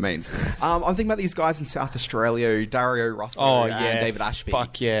exactly what it means. I'm thinking about these guys in South Australia, Dario Russo and David Ashby.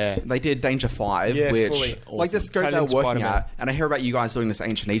 Fuck yeah. They did Danger 5, which, fully. like the scope they were Italian working Spider-Man. at, and I hear about you guys doing this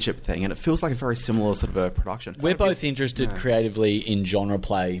ancient Egypt thing, and it feels like a very similar sort of a production. We're both interested creatively in genre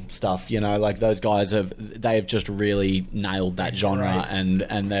play stuff. Like those guys have just really nailed that genre, and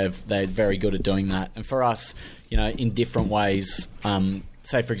they're very good at doing that. And for us, in different ways,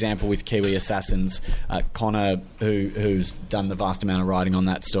 say, for example, with Kiwi Assassins, Connor, who's done the vast amount of writing on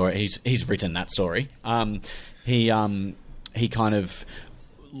that story, he's written that story. He kind of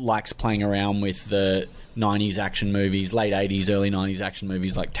likes playing around with the 90s action movies, late 80s, early 90s action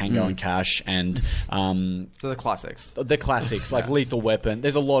movies like Tango and Cash and... so the classics. The classics, like Lethal Weapon.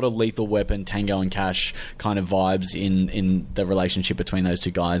 There's a lot of Lethal Weapon, Tango and Cash kind of vibes in the relationship between those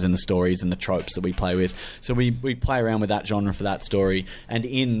two guys and the stories and the tropes that we play with. So we play around with that genre for that story. And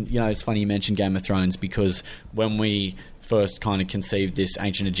it's funny you mentioned Game of Thrones, because when we first kind of conceived this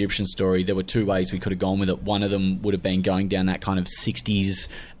ancient Egyptian story, there were two ways we could have gone with it. One of them would have been going down that kind of 60s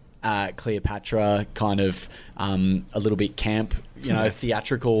Cleopatra kind of a little bit camp,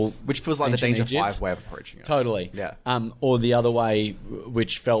 theatrical, which feels like the Danger Egypt. 5 way of approaching it. Totally. Yeah. Or the other way,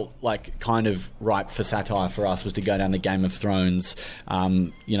 which felt like kind of ripe for satire for us, was to go down the Game of Thrones,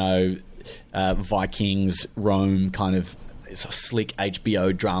 Vikings, Rome kind of slick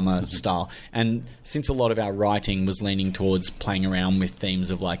HBO drama style. And since a lot of our writing was leaning towards playing around with themes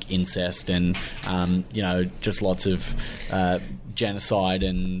of like incest and just lots of genocide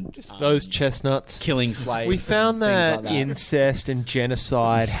and Just those chestnuts. killing slaves, We found and that, things like incest and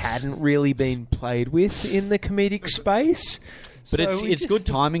genocide hadn't really been played with in the comedic space. But So we it's good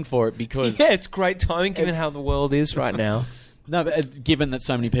timing for it, because Yeah, it's great timing given how the world is right now. No, but given that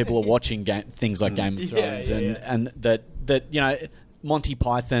so many people are watching things like Game of Thrones, and that Monty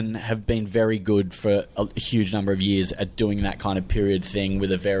Python have been very good for a huge number of years at doing that kind of period thing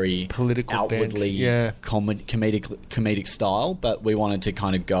with a very Political outwardly bent, comedic style. But we wanted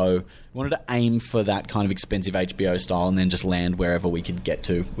to aim for that kind of expensive HBO style, and then just land wherever we could get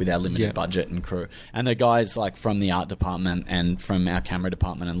to with our limited budget and crew. And the guys like from the art department and from our camera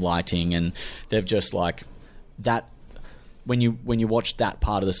department and lighting, and they've just like that. When you watch that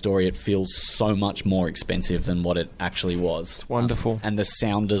part of the story, it feels so much more expensive than what it actually was. It's wonderful. And the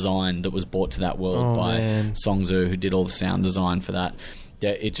sound design that was brought to that world by Song Zhu, who did all the sound design for that. Yeah,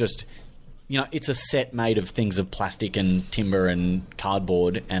 it just... it's a set made of things of plastic and timber and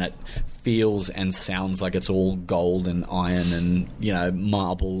cardboard, and it feels and sounds like it's all gold and iron and,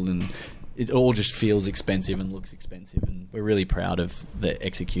 marble, and it all just feels expensive and looks expensive, and we're really proud of the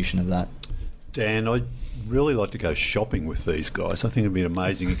execution of that. Dan, I'd really like to go shopping with these guys. I think it'd be an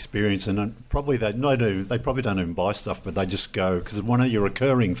amazing experience, and probably they probably don't even buy stuff, but they just go, because one of your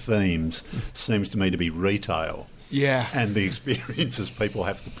recurring themes seems to me to be retail. Yeah. And the experiences people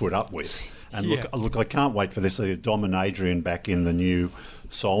have to put up with. And look, I can't wait for this. Dom and Adrian back in the new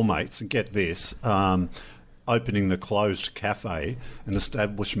Soulmates, and get this. Opening the closed cafe, an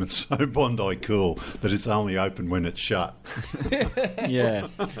establishment so Bondi cool that it's only open when it's shut. Yeah.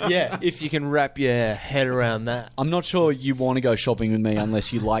 Yeah, if you can wrap your head around that. I'm not sure you want to go shopping with me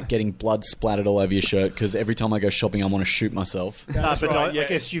unless you like getting blood splattered all over your shirt, because every time I go shopping I want to shoot myself. No, but I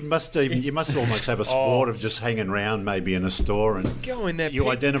guess you must almost have a sport of just hanging around maybe in a store, and Go in there, you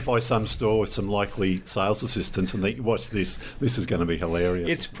pick- identify some store with some likely sales assistants, and they watch this is going to be hilarious.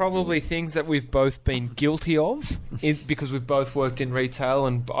 It's probably things that we've both been guilty of, because we've both worked in retail,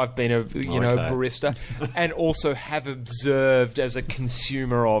 and I've been a barista, and also have observed as a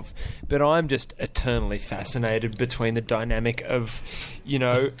consumer of. But I'm just eternally fascinated between the dynamic of,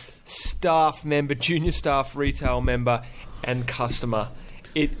 staff member, junior staff, retail member, and customer.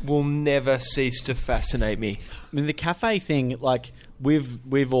 It will never cease to fascinate me. I mean, the cafe thing, like,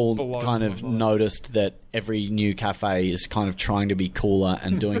 we've all Blows kind my of mind. noticed that every new cafe is kind of trying to be cooler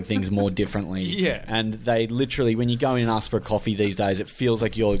and doing things more differently. Yeah. And they literally, when you go in and ask for a coffee these days, it feels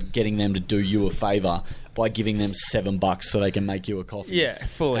like you're getting them to do you a favour by giving them $7 so they can make you a coffee. Yeah,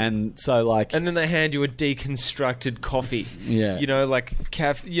 fully. And so, like... And then they hand you a deconstructed coffee. Yeah. Like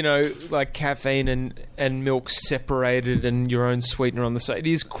caffeine and milk separated, and your own sweetener on the side. It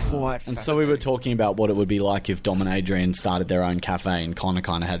is quite. And so we were talking about what it would be like if Dom and Adrian started their own cafe, and Connor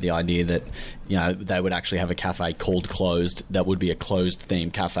kind of had the idea that, they would actually have a cafe called Closed that would be a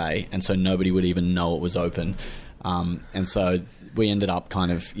closed-themed cafe, and so nobody would even know it was open. And so we ended up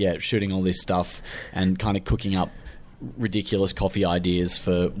kind of, shooting all this stuff and kind of cooking up ridiculous coffee ideas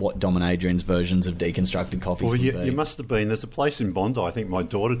for what Dom and Adrian's versions of deconstructed coffees Well, would you, be. you must have been. There's a place in Bondi, I think my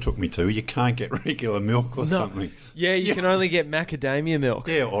daughter took me to. You can't get regular milk or something. Yeah, you can only get macadamia milk.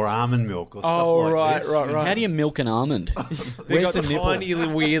 Yeah, or almond milk or stuff Oh, like right, this. right. How do you milk an almond? They Where's got the nipple? tiny,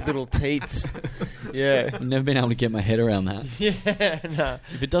 weird little teats. Yeah. I've never been able to get my head around that. Yeah, no.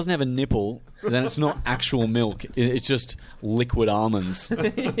 If it doesn't have a nipple, then it's not actual milk. It's just liquid almonds.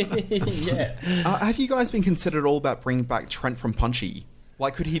 Yeah. Have you guys been considered all about bringing back Trent from Punchy?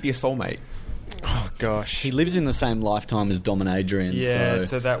 Like, could he be a soulmate? Oh gosh. He lives in the same lifetime as Dom and Adrian. Yeah, so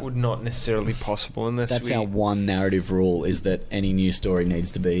so that would not necessarily be possible unless that's our one narrative rule: is that any new story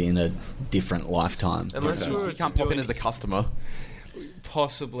needs to be in a different lifetime. Unless we were You can't pop in as the customer.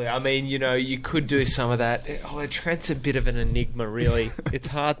 Possibly. I mean, you know, you could do some of that. Oh, Trent's a bit of an enigma, really. It's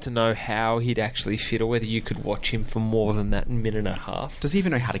hard to know how he'd actually fit or whether you could watch him for more than that minute and a half. Does he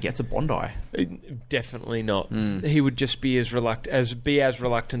even know how to get to Bondi? Definitely not. He would just be as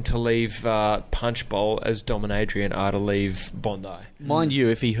reluctant to leave Punch Bowl as Dom and Adrian are to leave Bondi. Mind you,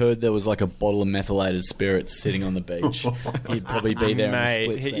 if he heard there was like a bottle of methylated spirits sitting on the beach, he'd probably be there Mate,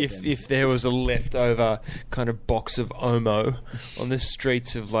 in a split second. if there was a leftover kind of box of Omo on the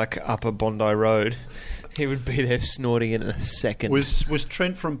streets of like Upper Bondi Road, he would be there snorting it in a second. Was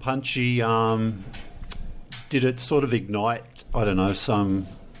Trent from Punchy? Did it sort of ignite? I don't know, some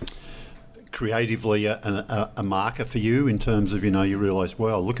creatively a marker for you in terms of, you know, you realise,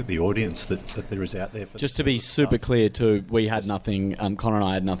 well, look at the audience that there is out there. For Just to be super clear too, we had nothing. Connor and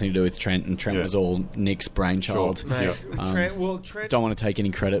I had nothing to do with Trent, and Trent was all Nick's brainchild. Sure. Mate, Yeah. Trent Don't want to take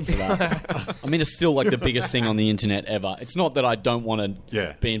any credit for that. I mean, it's still like the biggest thing on the internet ever. It's not that I don't want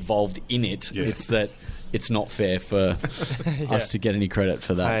to be involved in it. Yeah. It's that it's not fair for us to get any credit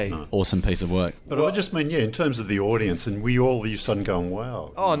for that Hey. awesome piece of work. But I just mean, in terms of the audience, and we all of a sudden going,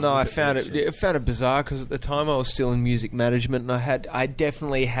 wow. Oh no, I look at found this. it bizarre because at the time I was still in music management, and I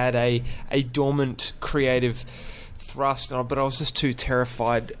definitely had a dormant creative thrust, but I was just too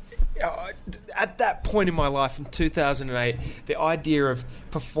terrified. At that point in my life, in 2008, the idea of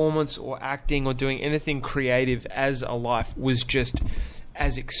performance or acting or doing anything creative as a life was just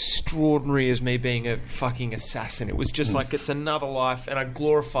as extraordinary as me being a fucking assassin. It was just like, it's another life, and I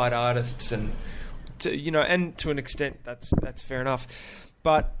glorified artists, and and to an extent that's fair enough.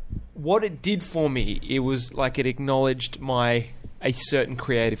 But what it did for me, it was like it acknowledged a certain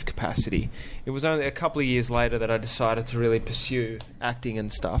creative capacity. It was only a couple of years later that I decided to really pursue acting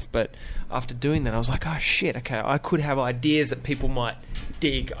and stuff. But after doing that, I was like, oh shit, okay, I could have ideas that people might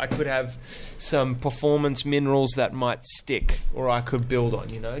dig. I could have some performance minerals that might stick, or I could build on,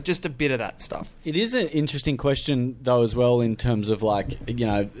 just a bit of that stuff. It is an interesting question, though, as well, in terms of like,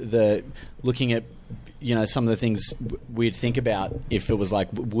 the looking at, some of the things we'd think about if it was like,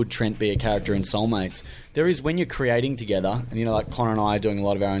 would Trent be a character in Soulmates? There is, when you're creating together, and like Connor and I are doing a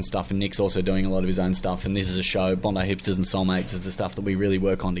lot of our own stuff, and Nick's also doing a lot of his own stuff, and this is a show, Bondi Hipsters and Soulmates is the stuff that we really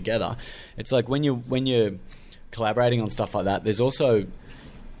work on together. It's like when you're collaborating on stuff like that,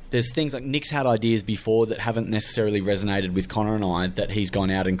 there's things like Nick's had ideas before that haven't necessarily resonated with Connor and I, that he's gone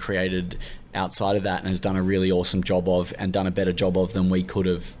out and created outside of that and has done a really awesome job of, and done a better job of than we could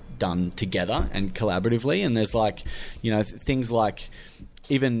have done together and collaboratively. And there's like, things like,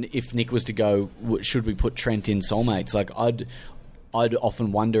 even if Nick was to go, should we put Trent in Soulmates? Like I'd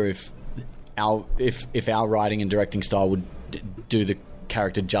often wonder if our writing and directing style would do the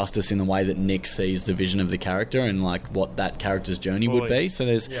character justice in the way that Nick sees the vision of the character and like what that character's journey would be. So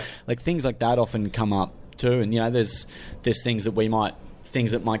there's like things like that often come up too, and there's things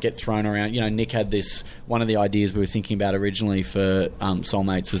that might get thrown around. Nick had this, one of the ideas we were thinking about originally for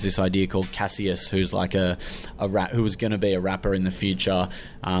Soulmates was this idea called Cassius, who's like who was going to be a rapper in the future,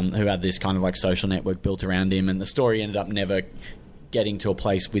 who had this kind of like social network built around him, and the story ended up never getting to a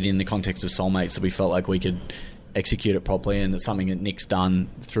place within the context of Soulmates that we felt like we could execute it properly. And it's something that Nick's done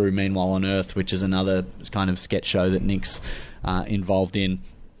through Meanwhile on Earth, which is another kind of sketch show that Nick's involved in.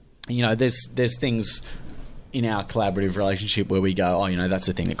 There's things in our collaborative relationship where we go, that's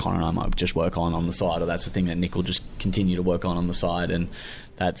the thing that Connor and I might just work on the side, or that's the thing that Nick will just continue to work on the side. And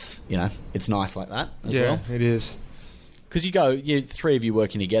that's, it's nice like that as well. Yeah, it is. Because three of you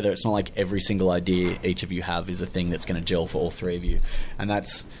working together, it's not like every single idea each of you have is a thing that's going to gel for all three of you. And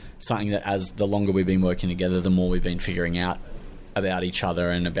that's something that, as the longer we've been working together, the more we've been figuring out about each other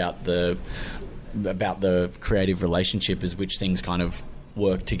and about the creative relationship, is which things kind of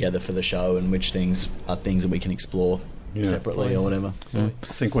work together for the show and which things are things that we can explore separately or whatever. I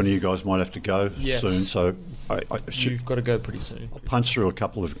think one of you guys might have to go soon, so I should You've got to go pretty soon. punch through a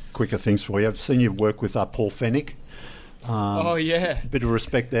couple of quicker things for you. I've seen you work with Paul Fennick. Oh yeah, A bit of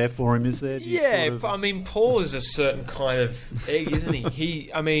respect there for him, is there? Do you sort of- Paul is a certain kind of egg, isn't he?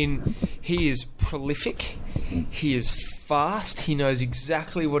 He is prolific. He is fast. He knows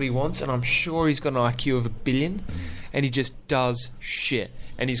exactly what he wants, and I'm sure he's got an IQ of 1 billion, and he just does shit.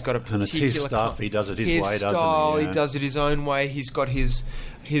 And he's got a particular... And it's his stuff. He does it his way, doesn't style, he? He does it his own way. He's got his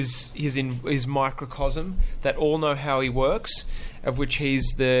microcosm that all know how he works, of which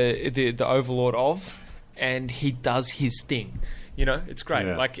he's the overlord of, and he does his thing. It's great.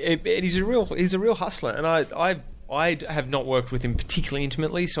 Yeah. Like, he's a real hustler, and I I have not worked with him particularly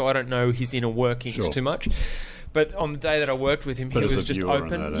intimately, so I don't know his inner workings too much. But on the day that I worked with him, But he as was a just viewer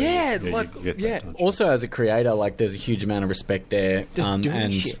open. and that, Yeah, you like, get that, yeah. don't you? Also, as a creator, like there's a huge amount of respect there, Just doing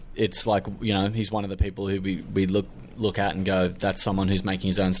and shit. it's like, you know, he's one of the people who we look at and go, that's someone who's making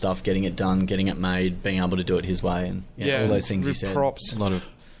his own stuff, getting it done, getting it made, being able to do it his way, and all those things you said. Props. A lot of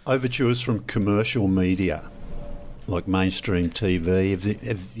Overtures from commercial media, like mainstream TV.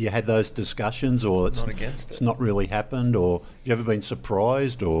 Have you had those discussions, or it's Not against it. It's not really happened, or have you ever been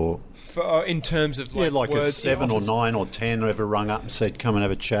surprised, or In terms of like, like a words, 7 or office- 9 or 10 ever rung up and said, "Come and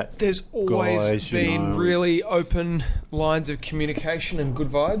have a chat." There's always guys, you been know. really open lines of communication and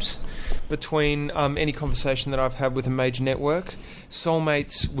good vibes between any conversation that I've had with a major network.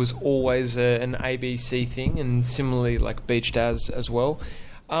 Soulmates was always an ABC thing, and similarly like Beach Daz as well.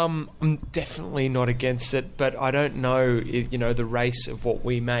 I'm definitely not against it, but I don't know if, the race of what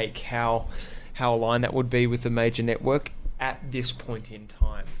we make, how aligned that would be with a major network at this point in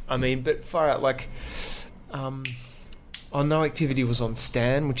time. I mean, but far out, like, No Activity was on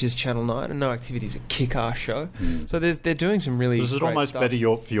Stan, which is Channel 9, and No Activity is a kick-ass show. So they're doing some really Is it great almost stuff. better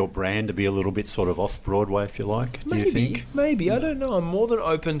for your brand to be a little bit sort of off Broadway, if you like? Do you think? Maybe. I don't know. I'm more than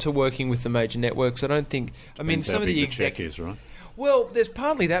open to working with the major networks. I don't think... I mean, Depends how some of big the check executives... is, right? Well, there's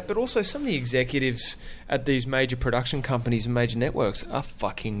partly that, but also some of the executives at these major production companies and major networks are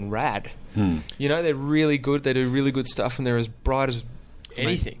fucking rad. They're really good. They do really good stuff, and they're as bright as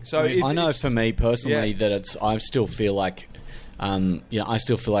anything. So I know for me personally Yeah. that I still feel like, I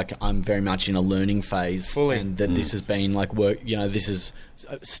still feel like I'm very much in a learning phase, Fully. and that this has been like work. This is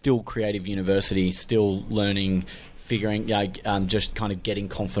still creative university, still learning, figuring, just kind of getting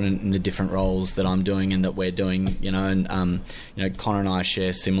confident in the different roles that I'm doing and that we're doing. Connor and I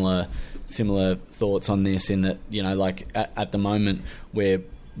share similar thoughts on this. In that, like at the moment we're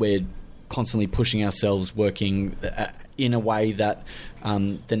constantly pushing ourselves, working in a way that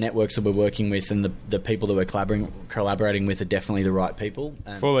the networks that we're working with and the people that we're collaborating with are definitely the right people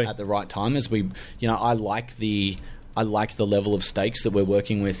and Fully. at the right time. As we, I like the level of stakes that we're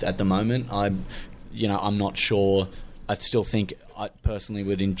working with at the moment. I'm not sure. I still think I personally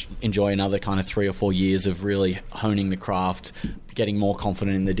would enjoy another kind of 3 or 4 years of really honing the craft, getting more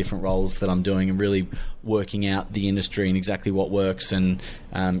confident in the different roles that I'm doing, and really working out the industry and exactly what works, and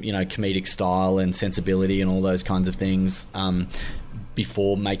comedic style and sensibility and all those kinds of things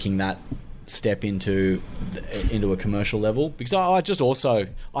before making that step into a commercial level. Because I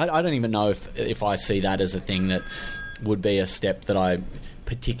don't even know if I see that as a thing that would be a step that I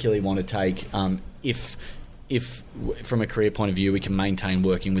particularly want to take if from a career point of view we can maintain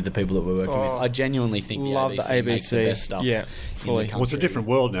working with the people that we're working with. I genuinely think love the ABC makes the ABC. best stuff. Yeah, in the fully. country. Well, it's a different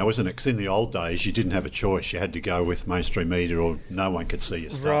world now, isn't it? Because in the old days, you didn't have a choice. You had to go with mainstream media, or no one could see your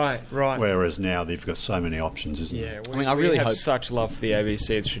stuff. Right. Whereas now they've got so many options, isn't Yeah, there? we, I really have hope- such love for the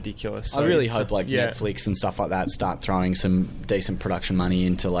ABC. It's ridiculous. So I really it's, hope Netflix and stuff like that start throwing some decent production money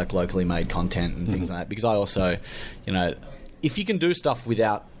into like locally made content and things like that. Because I also, if you can do stuff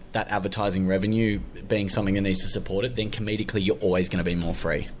without that advertising revenue being something that needs to support it, then comedically you're always going to be more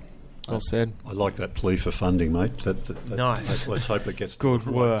free. Well said. I like that plea for funding, mate. That, Nice. Let's hope it gets Good to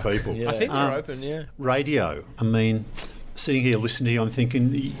the work. right people. Yeah. I think they're open. Yeah. Radio. I mean, sitting here listening to you, I'm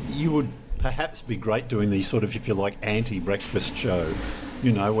thinking you would perhaps be great doing these sort of, if you like, anti-breakfast show.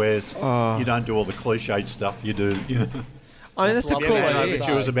 Whereas you don't do all the cliched stuff. You do, I mean, that's a lovely. cool Yeah, man, idea.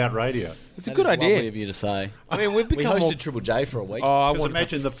 overtures about radio. It's a That good is idea. Lovely of you to say. I mean, we've We become hosted more... Triple J for a week. Oh, I Because want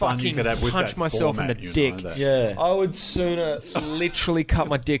imagine to the fun you fucking could have with punch that myself format, in the dick. Yeah. I would sooner literally cut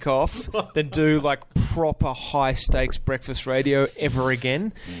my dick off than do like proper high stakes breakfast radio ever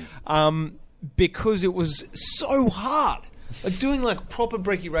again, because it was so hard. Like doing like proper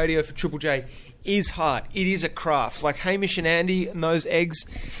breaky radio for Triple J is hard. It is a craft. Like Hamish and Andy and those eggs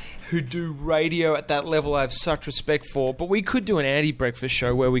who do radio at that level, I have such respect for. But we could do an anti-breakfast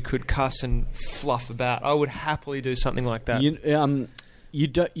show where we could cuss and fluff about. I would happily do something like that.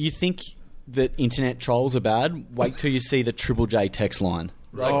 You think that internet trolls are bad? Wait till you see the Triple J text line.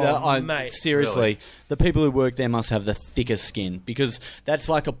 Mate. Seriously, Really? the people who work there must have the thickest skin, because that's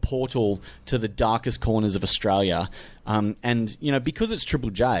like a portal to the darkest corners of Australia. And because it's Triple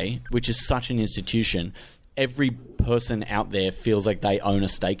J, which is such an institution, every person out there feels like they own a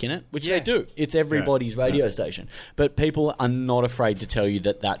stake in it, which Yeah. they do. It's everybody's radio station. But people are not afraid to tell you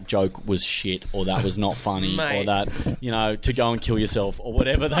that joke was shit, or that was not funny, or Mate. that, to go and kill yourself, or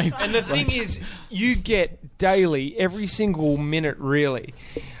whatever they... And the thing is, you get daily, every single minute really,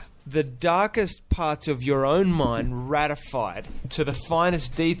 the darkest parts of your own mind ratified to the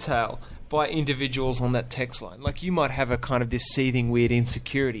finest detail by individuals on that text line. Like, you might have a kind of this seething weird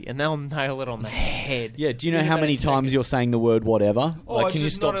insecurity, and they'll nail it on the head. Yeah, do you know In how about many a second. times you're saying the word whatever? Oh, Like, it's can you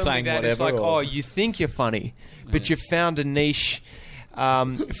just stop not only saying that, whatever? It's like, or- you think you're funny, but you found a niche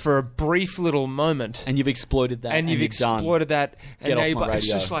for a brief little moment. and you've exploited that. And you've done. exploited that. And Get now off you're my like, it's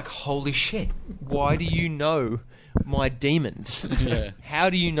radio. just like, holy shit, why do you know my demons? Yeah. How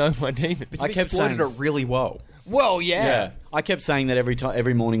do you know my demons? I You've kept exploited saying- it really well. Well, Yeah, I kept saying that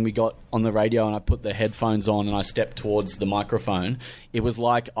every morning we got on the radio and I put the headphones on and I stepped towards the microphone. It was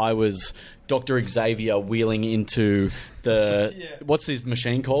like I was Dr. Xavier wheeling into the what's his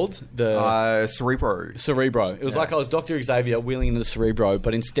machine called? The Cerebro. Cerebro. It was like I was Dr. Xavier wheeling into the Cerebro,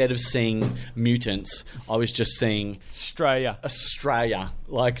 but instead of seeing mutants, I was just seeing Australia. Australia,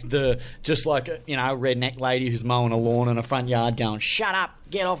 like a redneck lady who's mowing a lawn in a front yard, going, "Shut up,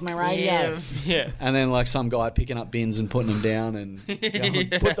 get off my radio." Yeah. And then like some guy picking up bins and putting them down and going,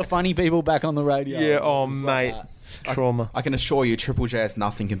 put the funny people back on the radio. Yeah, oh, It was like mate. that. Trauma. I can assure you, Triple J is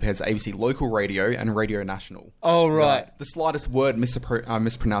nothing compared to ABC Local Radio and Radio National. Oh, right. The slightest word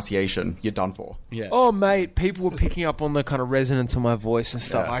mispronunciation, you're done for. Yeah. Oh, mate, people were picking up on the kind of resonance of my voice and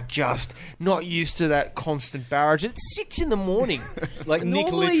stuff. Yeah. I just not used to that constant barrage. It's 6 in the morning. Like Nick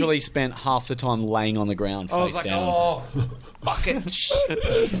Normally- literally spent half the time laying on the ground face I was like, down. oh, fuck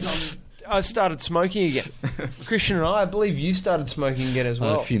it. I started smoking again. Christian and I believe you started smoking again as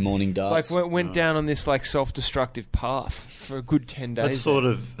well. A few morning It's darts. like went down on this like self-destructive path for a good 10 days. That's sort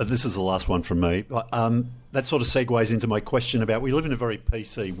of, this is the last one from me. That sort of segues into my question about, we live in a very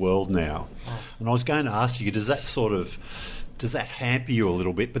PC world now. And I was going to ask you, does that hamper you a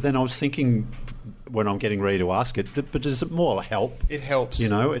little bit? But then I was thinking, when I'm getting ready to ask it, but does it more help? It helps. You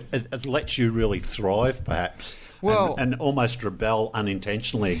know, it lets you really thrive, perhaps. Well- and almost rebel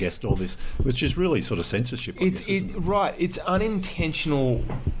unintentionally against all this, which is really sort of censorship. I guess, isn't it? Right. It's unintentional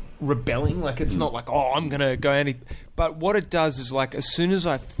rebelling. Like, it's not like, oh, I'm gonna go any. But what it does is, like, as soon as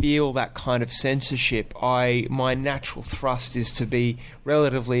I feel that kind of censorship, my natural thrust is to be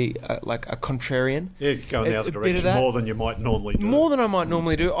relatively like a contrarian. Yeah, going the A other bit of direction that. more than you might normally do. More than I might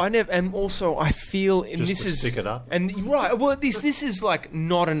normally do. And also I feel, and Just this to is stick it up. And right, well, this is like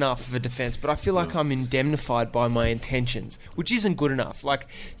not enough of a defense, but I feel like I'm indemnified by my intentions, which isn't good enough. Like,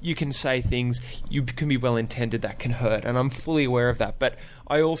 you can say things, you can be well intended, that can hurt, and I'm fully aware of that. But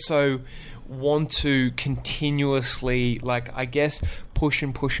I also want to continuously, like, I guess, push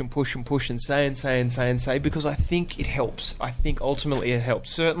and say, because I think it helps. I think ultimately it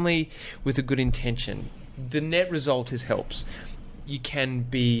helps. Certainly with a good intention. The net result is helps. You can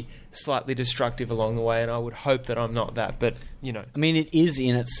be slightly destructive along the way, and I would hope that I'm not that, but, you know. I mean, it is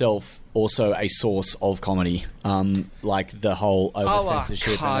in itself also a source of comedy, like the whole over censorship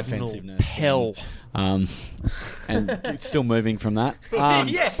and Cardinal offensiveness. Pell. And it's still moving from that.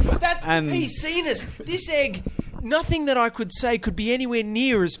 Yeah, that's and- the PC-ness. This egg, nothing that I could say could be anywhere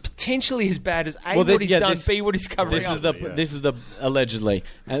near as potentially as bad as A, Well, this- what he's yeah, done, this- B, what he's covering This up. is the allegedly,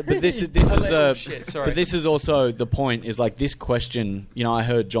 but this is the Shit, sorry. but this is also the point. Is like this question. You know, I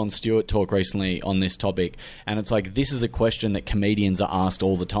heard Jon Stewart talk recently on this topic, and it's like this is a question that comedians are asked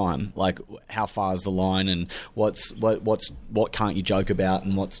all the time. Like, how far is the line, and what can't you joke about,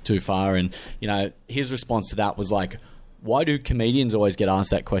 and what's too far? And you know, his response to that was like, why do comedians always get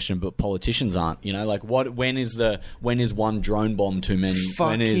asked that question, but politicians aren't? You know, like when is one drone bomb too many?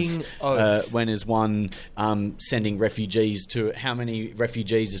 Fucking oath. When is one sending refugees to? How many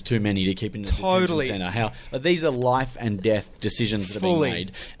refugees is too many to keep in a Totally. detention centre? How these are life and death decisions that are Fully. being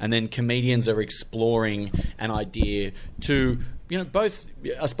made, and then comedians are exploring an idea to, you know, both,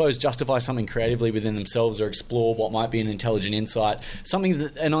 I suppose, justify something creatively within themselves or explore what might be an intelligent insight,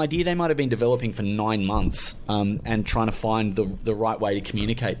 an idea they might have been developing for 9 months, and trying to find the right way to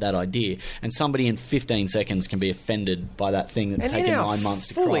communicate that idea. And somebody in 15 seconds can be offended by that thing that's And taken in our 9 months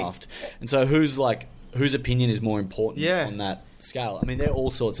to fully- craft. And so whose opinion is more important Yeah. on that scale? I mean, there are all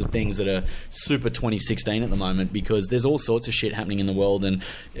sorts of things that are super 2016 at the moment, because there's all sorts of shit happening in the world, and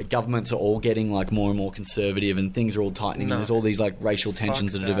governments are all getting like more and more conservative, and things are all tightening, No. and there's all these like racial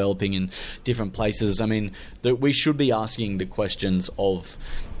tensions that are that. developing in different places. I mean, we should be asking the questions of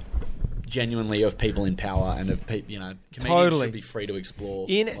genuinely of people in power and of people, you know, comedians Totally. should be free to explore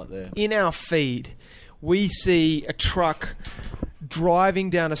what they're... In our feed, we see a truck driving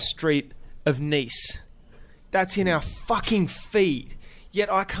down a street of Nice. That's in our fucking feed.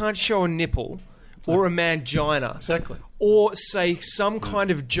 Yet I can't show a nipple or a mangina. Exactly. Or say some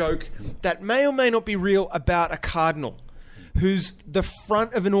kind of joke that may or may not be real about a cardinal who's the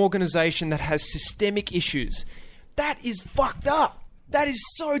front of an organisation that has systemic issues. That is fucked up. That is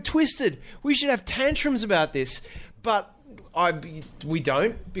so twisted. We should have tantrums about this. But We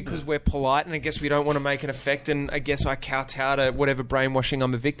don't, because we're polite, and I guess we don't want to make an effect, and I guess I kowtow to whatever brainwashing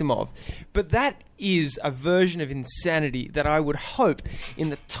I'm a victim of. But that is a version of insanity that I would hope, in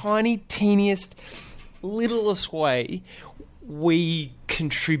the tiny, teeniest, littlest way, we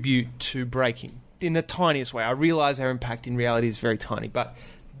contribute to breaking. In the tiniest way. I realise our impact in reality is very tiny, but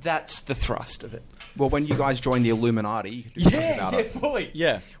that's the thrust of it. Well, when you guys join the Illuminati, you can do something about it. Fully.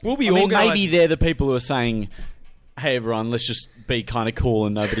 Yeah. We'll be I mean, organised. maybe they're the people who are saying, hey, everyone, let's just be kind of cool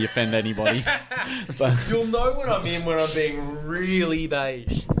and nobody offend anybody. But You'll know when I'm being really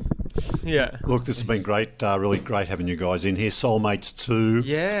beige. Yeah. Look, this has been great. Really great having you guys in here. Soulmates 2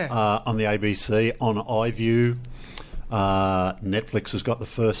 on the ABC, on iView. Netflix has got the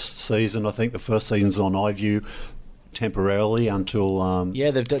first season. I think the first season's on iView temporarily until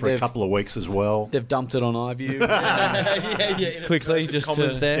for a couple of weeks as well. they've dumped it on iView. yeah. Quickly, just to...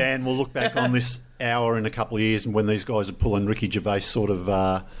 there. Dan, we'll look back on this hour in a couple of years, and when these guys are pulling Ricky Gervais sort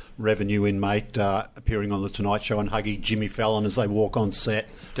of revenue in, mate, appearing on The Tonight Show and hugging Jimmy Fallon as they walk on set.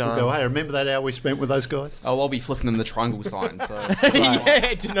 Done. We'll go, hey, remember that hour we spent with those guys? Oh, I'll be flipping them the triangle sign. So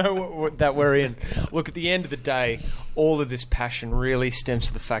Yeah, to know what that we're in. Look, at the end of the day, all of this passion really stems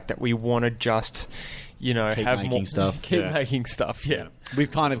to the fact that we want to just, Keep have making more stuff. Keep Yeah. making stuff. Yeah. We've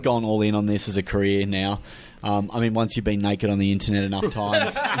kind of gone all in on this as a career now. I mean, once you've been naked on the internet enough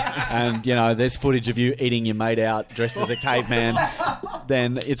times and, there's footage of you eating your mate out dressed as a caveman,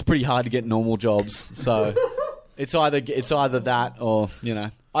 then it's pretty hard to get normal jobs. So it's either that or,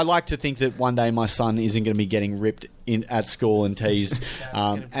 I like to think that one day my son isn't going to be getting ripped in at school and teased,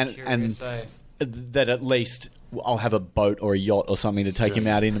 and that at least I'll have a boat or a yacht or something to take him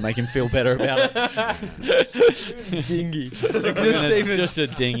out in to make him feel better about it. Dinghy. Just a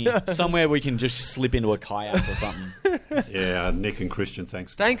dinghy. Somewhere we can just slip into a kayak or something. Yeah, Nick and Christian,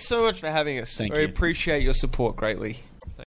 thanks. Thanks so much for having us. Thank We you. appreciate your support greatly.